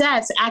on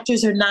sets,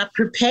 actors are not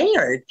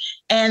prepared,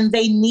 and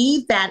they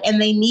need that,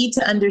 and they need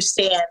to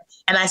understand.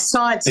 And I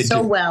saw it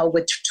well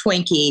with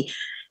Twinkie,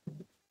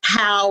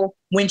 how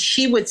when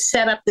she would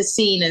set up the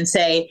scene and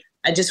say,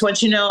 I just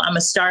want you to know, I'm going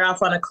to start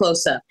off on a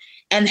close-up.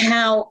 And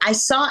how I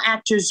saw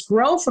actors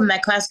grow from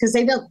that class, because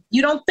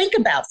you don't think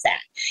about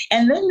that.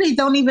 And then they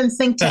don't even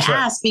think to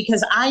ask,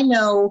 because I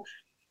know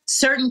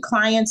certain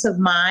clients of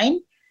mine,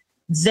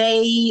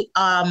 they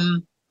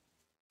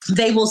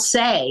will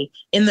say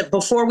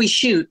before we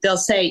shoot, they'll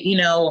say,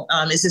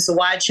 is this a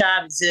wide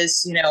shot? Is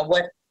this,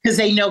 what? Because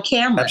they know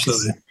cameras.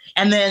 Absolutely.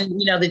 And then,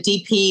 the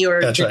DP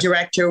or the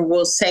director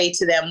will say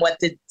to them what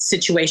the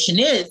situation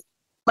is.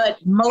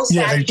 But most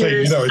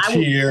actors,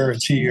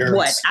 it's here.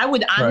 What I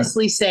would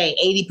honestly say,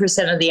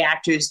 80% of the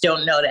actors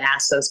don't know to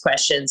ask those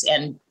questions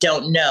and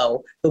don't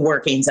know the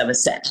workings of a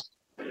set.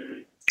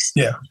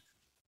 Yeah.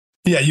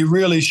 Yeah, you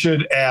really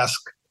should ask.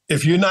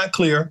 If you're not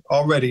clear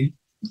already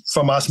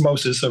from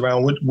osmosis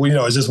around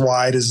is this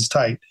wide, is this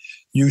tight,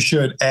 you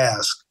should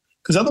ask.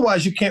 Because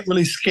otherwise you can't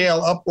really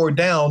scale up or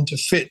down to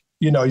fit,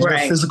 your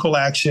physical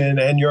action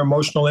and your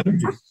emotional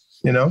energy,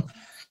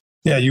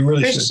 Yeah, you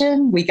really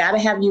Christian, should. We got to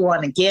have you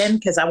on again,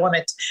 because I want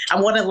to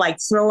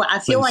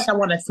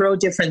throw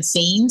different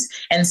scenes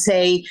and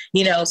say,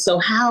 so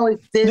how is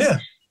this,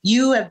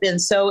 you have been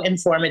so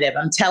informative.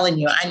 I'm telling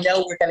you, I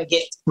know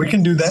we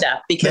can do that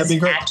stuff, because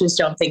actors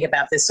don't think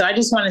about this. So I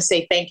just want to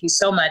say thank you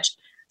so much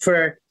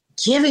for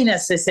giving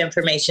us this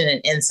information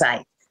and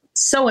insight.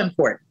 So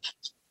important.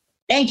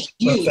 Thank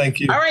you. Well, thank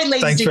you. All right,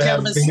 ladies and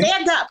gentlemen,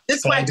 stand up. This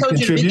is why I told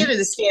you to begin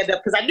to stand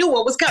up, because I knew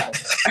what was coming.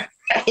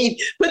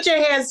 Right. Put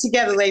your hands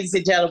together, ladies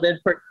and gentlemen,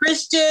 for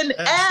Christian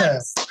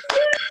Epps.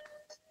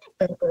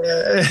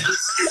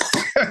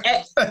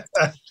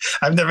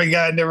 I've never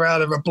gotten a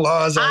round of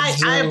applause.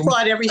 I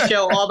applaud every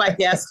show, all my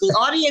guests. The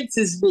audience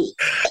is me.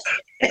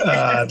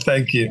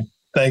 Thank you.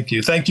 Thank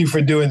you. Thank you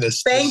for doing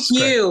this. Thank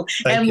you.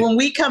 When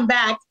we come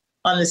back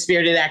on the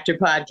Spirited Actor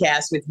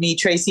Podcast with me,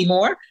 Tracy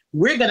Moore,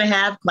 we're going to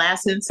have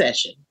class in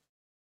session.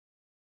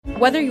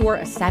 Whether you're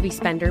a savvy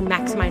spender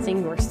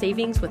maximizing your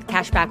savings with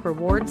cashback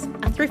rewards,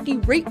 a thrifty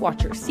rate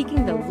watcher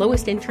seeking the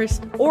lowest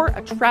interest, or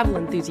a travel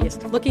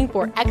enthusiast looking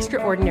for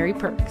extraordinary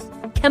perks,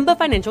 Kemba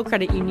Financial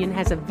Credit Union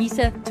has a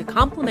visa to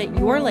complement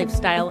your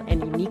lifestyle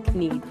and unique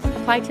needs.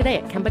 Apply today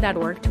at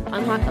Kemba.org to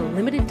unlock a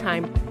limited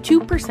time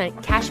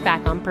 2% cash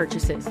back on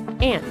purchases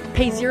and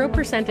pay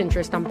 0%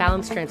 interest on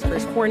balance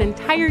transfers for an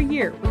entire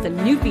year with a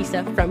new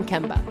visa from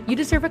Kemba. You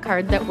deserve a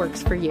card that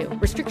works for you.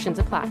 Restrictions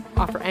apply.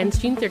 Offer ends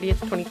June 30th,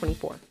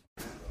 2024.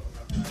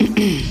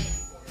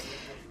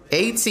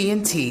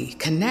 AT&T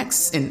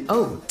connects an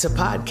ode to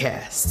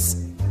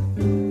podcasts.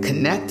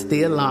 Connect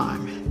the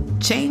alarm.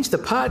 Change the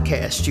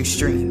podcast you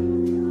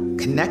stream.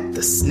 Connect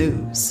the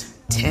snooze.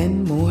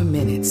 10 more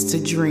minutes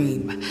to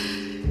dream.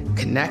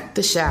 Connect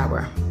the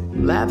shower.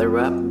 Lather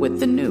up with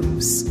the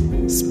news.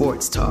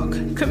 Sports talk,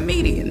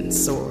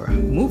 comedians, or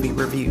movie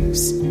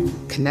reviews.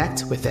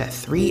 Connect with that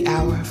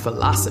 3-hour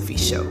philosophy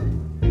show.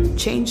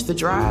 Change the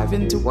drive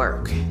into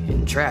work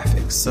in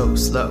traffic so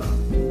slow.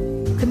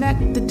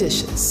 Connect the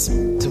dishes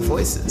to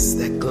voices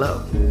that glow.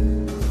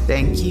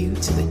 Thank you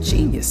to the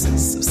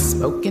geniuses of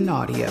spoken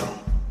audio.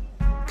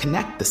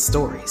 Connect the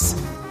stories.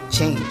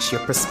 Change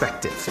your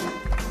perspective.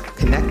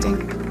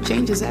 Connecting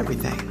changes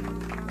everything.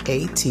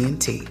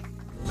 AT&T.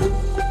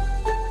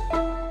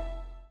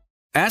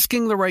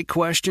 Asking the right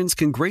questions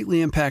can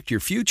greatly impact your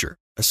future,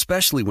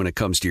 especially when it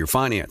comes to your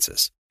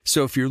finances.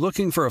 So if you're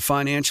looking for a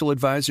financial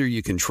advisor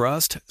you can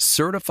trust,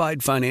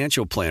 certified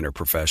financial planner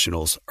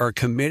professionals are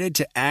committed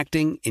to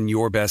acting in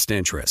your best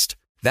interest.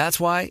 That's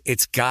why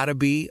it's got to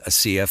be a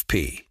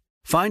CFP.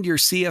 Find your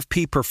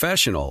CFP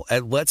professional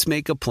at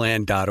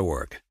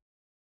letsmakeaplan.org.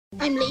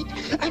 I'm late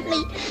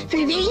for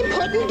a very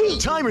important date.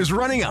 Time is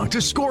running out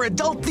to score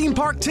adult theme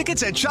park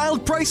tickets at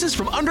child prices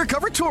from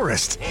Undercover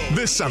Tourist.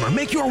 This summer,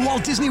 make your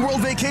Walt Disney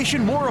World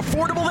vacation more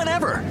affordable than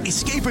ever.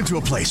 Escape into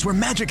a place where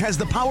magic has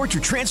the power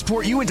to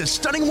transport you into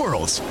stunning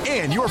worlds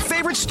and your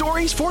favorite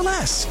stories for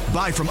less.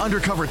 Buy from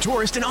Undercover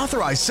Tourist, an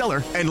authorized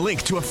seller, and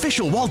link to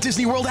official Walt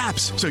Disney World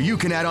apps so you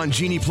can add on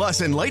Genie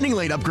Plus and Lightning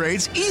Lane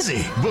upgrades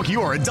easy. Book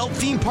your adult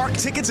theme park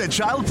tickets at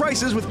child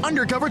prices with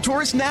Undercover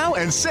Tourist now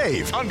and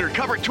save.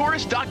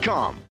 UndercoverTourist.com.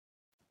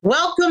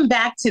 Welcome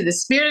back to the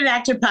Spirited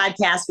Actor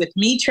Podcast with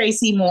me,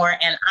 Tracy Moore,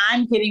 and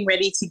I'm getting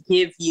ready to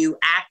give you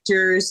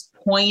actors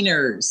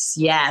pointers.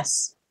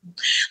 Yes.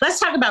 Let's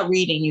talk about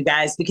reading, you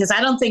guys, because I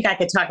don't think I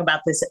could talk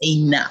about this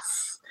enough.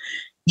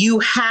 You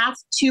have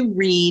to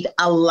read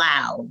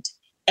aloud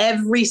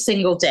every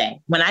single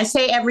day. When I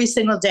say every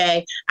single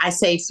day, I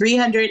say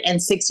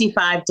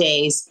 365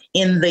 days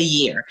in the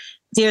year.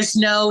 There's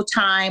no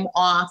time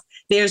off.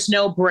 There's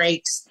no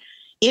breaks.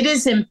 It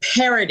is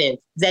imperative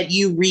that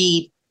you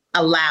read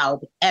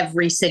aloud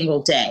every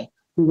single day.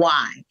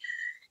 Why?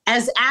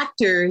 As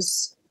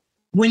actors,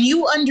 when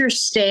you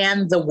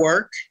understand the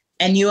work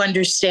and you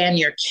understand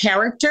your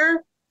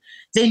character,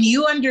 then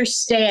you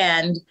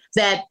understand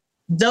that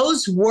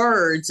those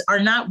words are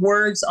not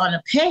words on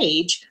a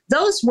page.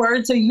 Those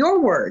words are your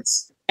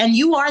words, and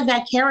you are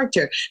that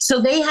character. So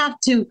they have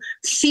to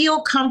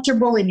feel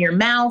comfortable in your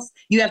mouth.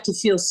 You have to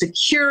feel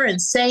secure in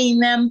saying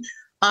them.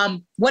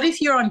 What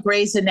if you're on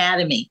Grey's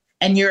Anatomy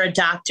and you're a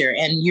doctor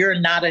and you're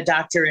not a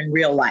doctor in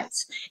real life,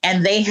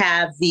 and they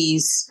have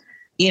these,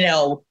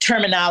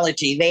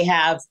 terminology. They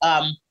have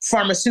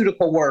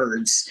pharmaceutical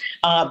words.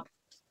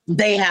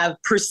 They have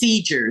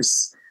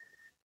procedures.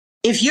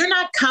 If you're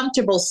not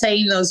comfortable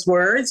saying those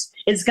words,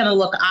 it's going to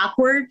look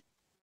awkward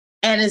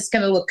and it's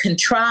going to look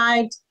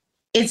contrived.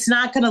 It's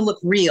not going to look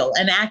real.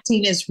 And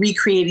acting is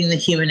recreating the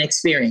human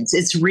experience.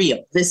 It's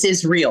real. This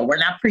is real. We're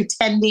not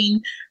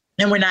pretending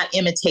and we're not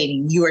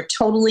imitating. You are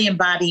totally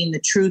embodying the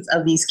truth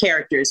of these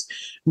characters.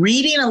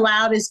 Reading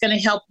aloud is going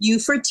to help you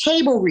for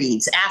table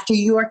reads after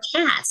you are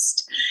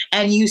cast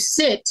and you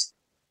sit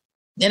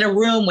in a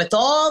room with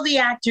all the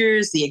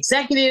actors, the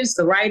executives,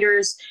 the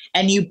writers,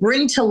 and you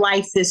bring to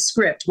life this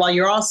script while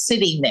you're all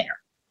sitting there.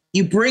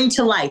 You bring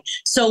to life.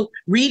 So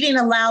reading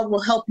aloud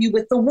will help you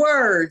with the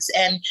words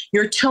and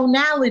your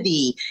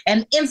tonality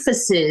and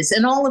emphasis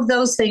and all of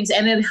those things.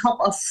 And it'll help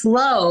a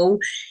flow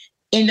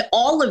in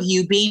all of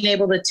you being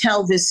able to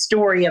tell this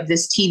story of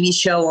this TV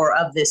show or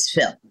of this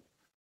film.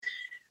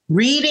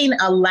 Reading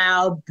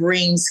aloud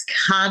brings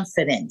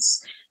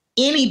confidence.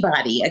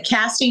 Anybody, a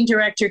casting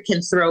director,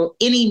 can throw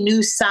any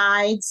new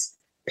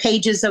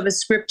pages of a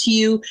script to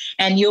you,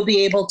 and you'll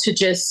be able to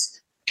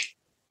just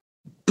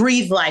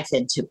breathe life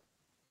into it.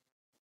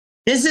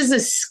 This is a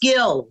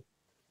skill.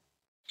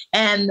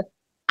 And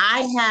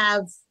I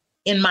have,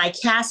 in my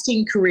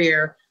casting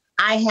career,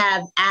 I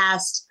have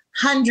asked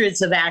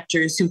hundreds of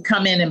actors who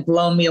come in and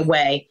blown me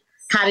away.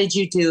 How did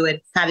you do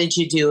it? How did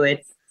you do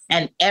it?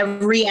 And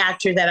every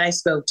actor that I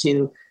spoke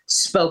to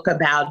spoke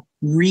about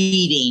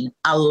reading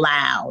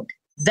aloud.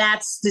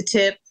 That's the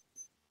tip.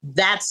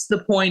 That's the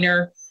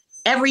pointer.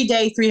 Every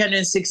day,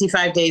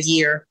 365 days a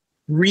year,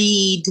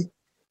 read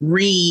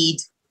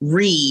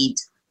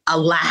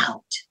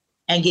aloud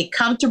and get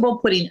comfortable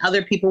putting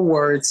other people's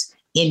words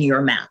in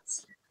your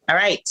mouth. All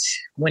right.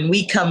 When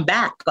we come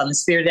back on the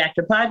Spirited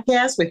Actor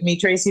Podcast with me,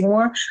 Tracy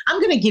Moore, I'm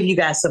going to give you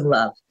guys some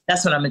love.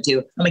 That's what I'm going to do.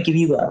 I'm going to give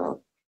you love.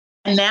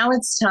 And now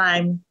it's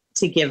time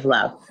to give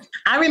love.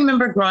 I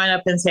remember growing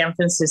up in San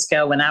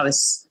Francisco when I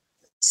was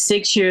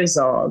 6 years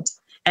old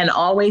and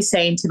always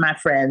saying to my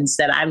friends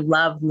that I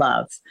love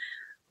love.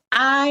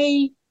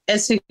 I,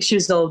 at 6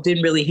 years old,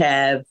 didn't really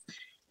have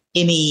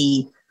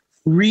any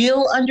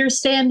real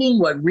understanding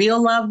what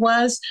real love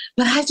was,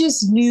 but I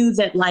just knew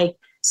that, like,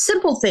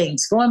 simple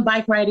things, going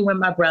bike riding with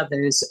my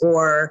brothers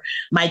or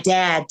my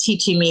dad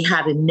teaching me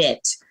how to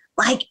knit.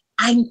 Like,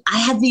 I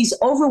had these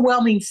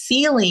overwhelming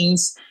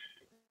feelings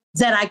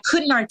that I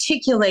couldn't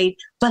articulate,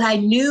 but I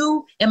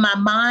knew in my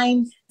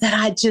mind that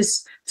I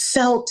just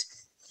felt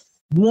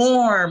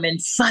warm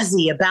and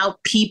fuzzy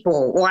about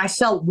people, or I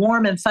felt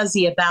warm and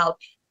fuzzy about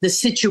the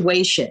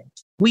situation.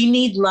 We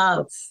need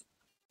love,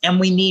 and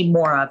we need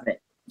more of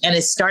it. And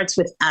it starts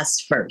with us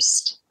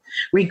first.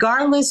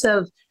 Regardless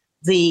of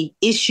the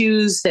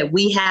issues that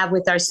we have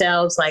with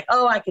ourselves, like,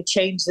 oh, I could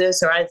change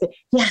this, or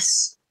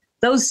yes,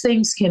 those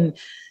things can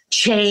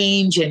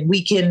change and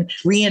we can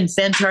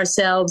reinvent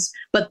ourselves.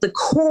 But the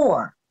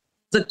core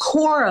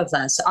of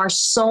us, our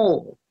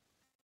soul,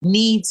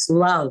 needs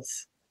love.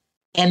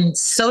 And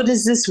so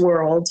does this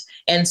world,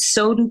 and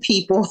so do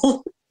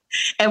people.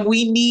 And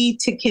we need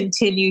to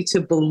continue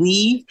to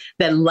believe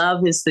that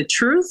love is the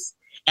truth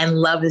and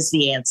love is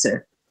the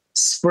answer.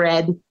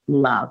 Spread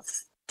love.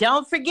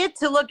 Don't forget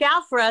to look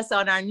out for us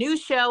on our new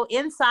show,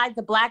 Inside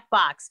the Black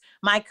Box.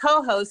 My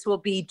co-host will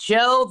be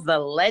Joe the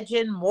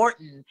Legend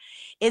Morton.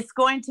 It's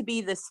going to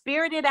be the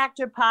Spirited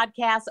Actor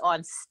Podcast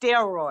on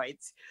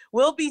steroids.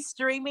 We'll be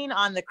streaming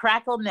on the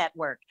Crackle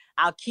Network.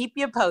 I'll keep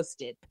you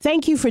posted.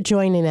 Thank you for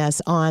joining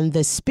us on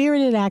the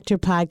Spirited Actor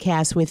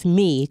Podcast with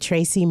me,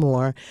 Tracy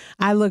Moore.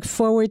 I look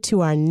forward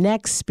to our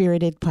next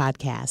Spirited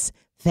Podcast.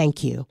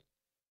 Thank you.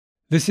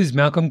 This is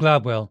Malcolm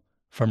Gladwell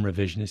from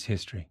Revisionist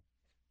History.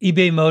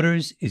 eBay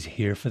Motors is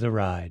here for the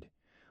ride.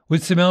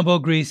 With some elbow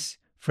grease,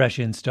 fresh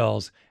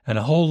installs, and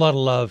a whole lot of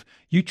love,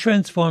 you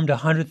transformed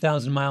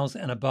 100,000 miles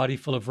and a body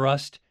full of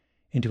rust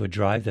into a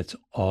drive that's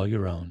all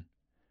your own.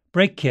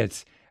 Brake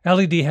kits,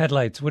 LED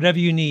headlights, whatever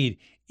you need,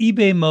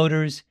 eBay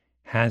Motors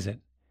has it.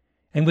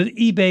 And with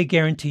eBay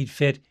Guaranteed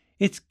Fit,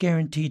 it's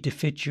guaranteed to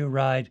fit your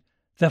ride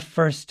the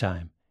first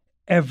time,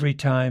 every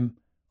time,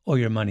 or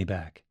your money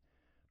back.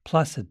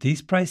 Plus, at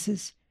these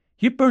prices,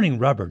 you're burning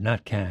rubber,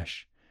 not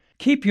cash.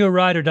 Keep your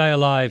ride or die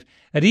alive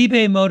at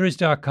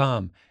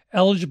ebaymotors.com.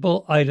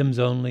 Eligible items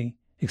only.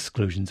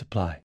 Exclusions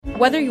apply.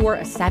 Whether you're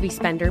a savvy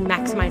spender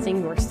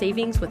maximizing your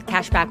savings with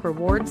cashback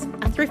rewards,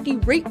 a thrifty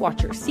rate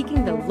watcher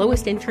seeking the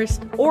lowest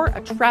interest, or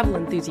a travel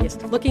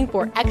enthusiast looking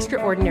for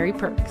extraordinary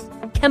perks,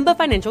 Kemba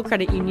Financial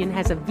Credit Union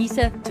has a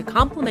visa to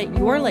complement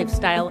your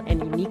lifestyle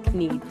and unique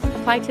needs.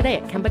 Apply today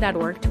at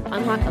Kemba.org to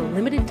unlock a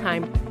limited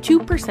time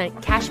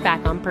 2% cash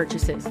back on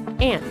purchases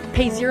and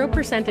pay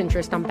 0%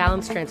 interest on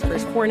balance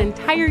transfers for an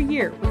entire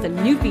year with a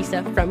new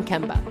visa from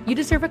Kemba. You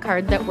deserve a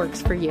card that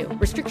works for you.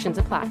 Restrictions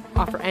apply.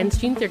 Offer ends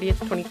June 30th,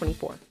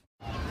 2024.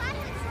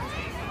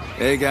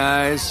 Hey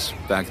guys,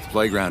 back at the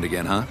playground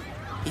again, huh?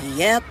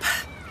 Yep.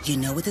 You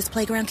know what this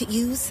playground could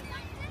use?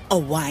 A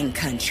wine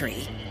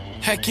country.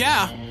 Heck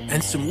yeah,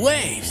 and some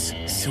waves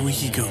so we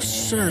could go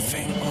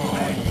surfing.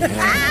 Oh, yeah.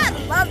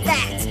 Ah, love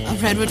that.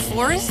 A redwood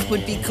forest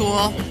would be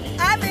cool.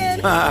 I'm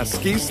in. Ah,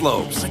 ski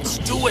slopes. Let's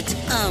do it.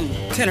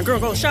 Can a girl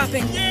go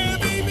shopping? Yeah,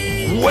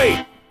 baby.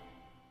 Wait!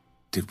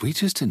 Did we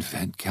just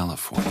invent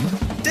California?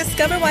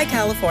 Discover why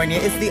California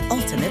is the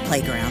ultimate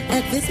playground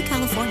at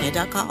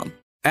visitcalifornia.com.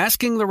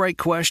 Asking the right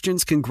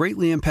questions can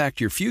greatly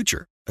impact your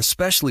future,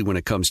 especially when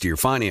it comes to your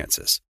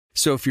finances.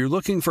 So if you're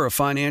looking for a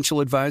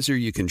financial advisor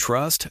you can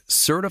trust,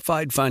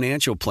 certified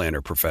financial planner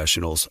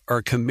professionals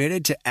are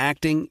committed to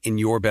acting in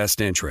your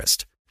best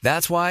interest.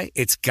 That's why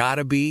it's got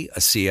to be a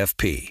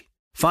CFP.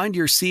 Find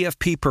your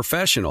CFP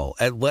professional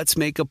at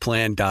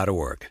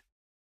letsmakeaplan.org.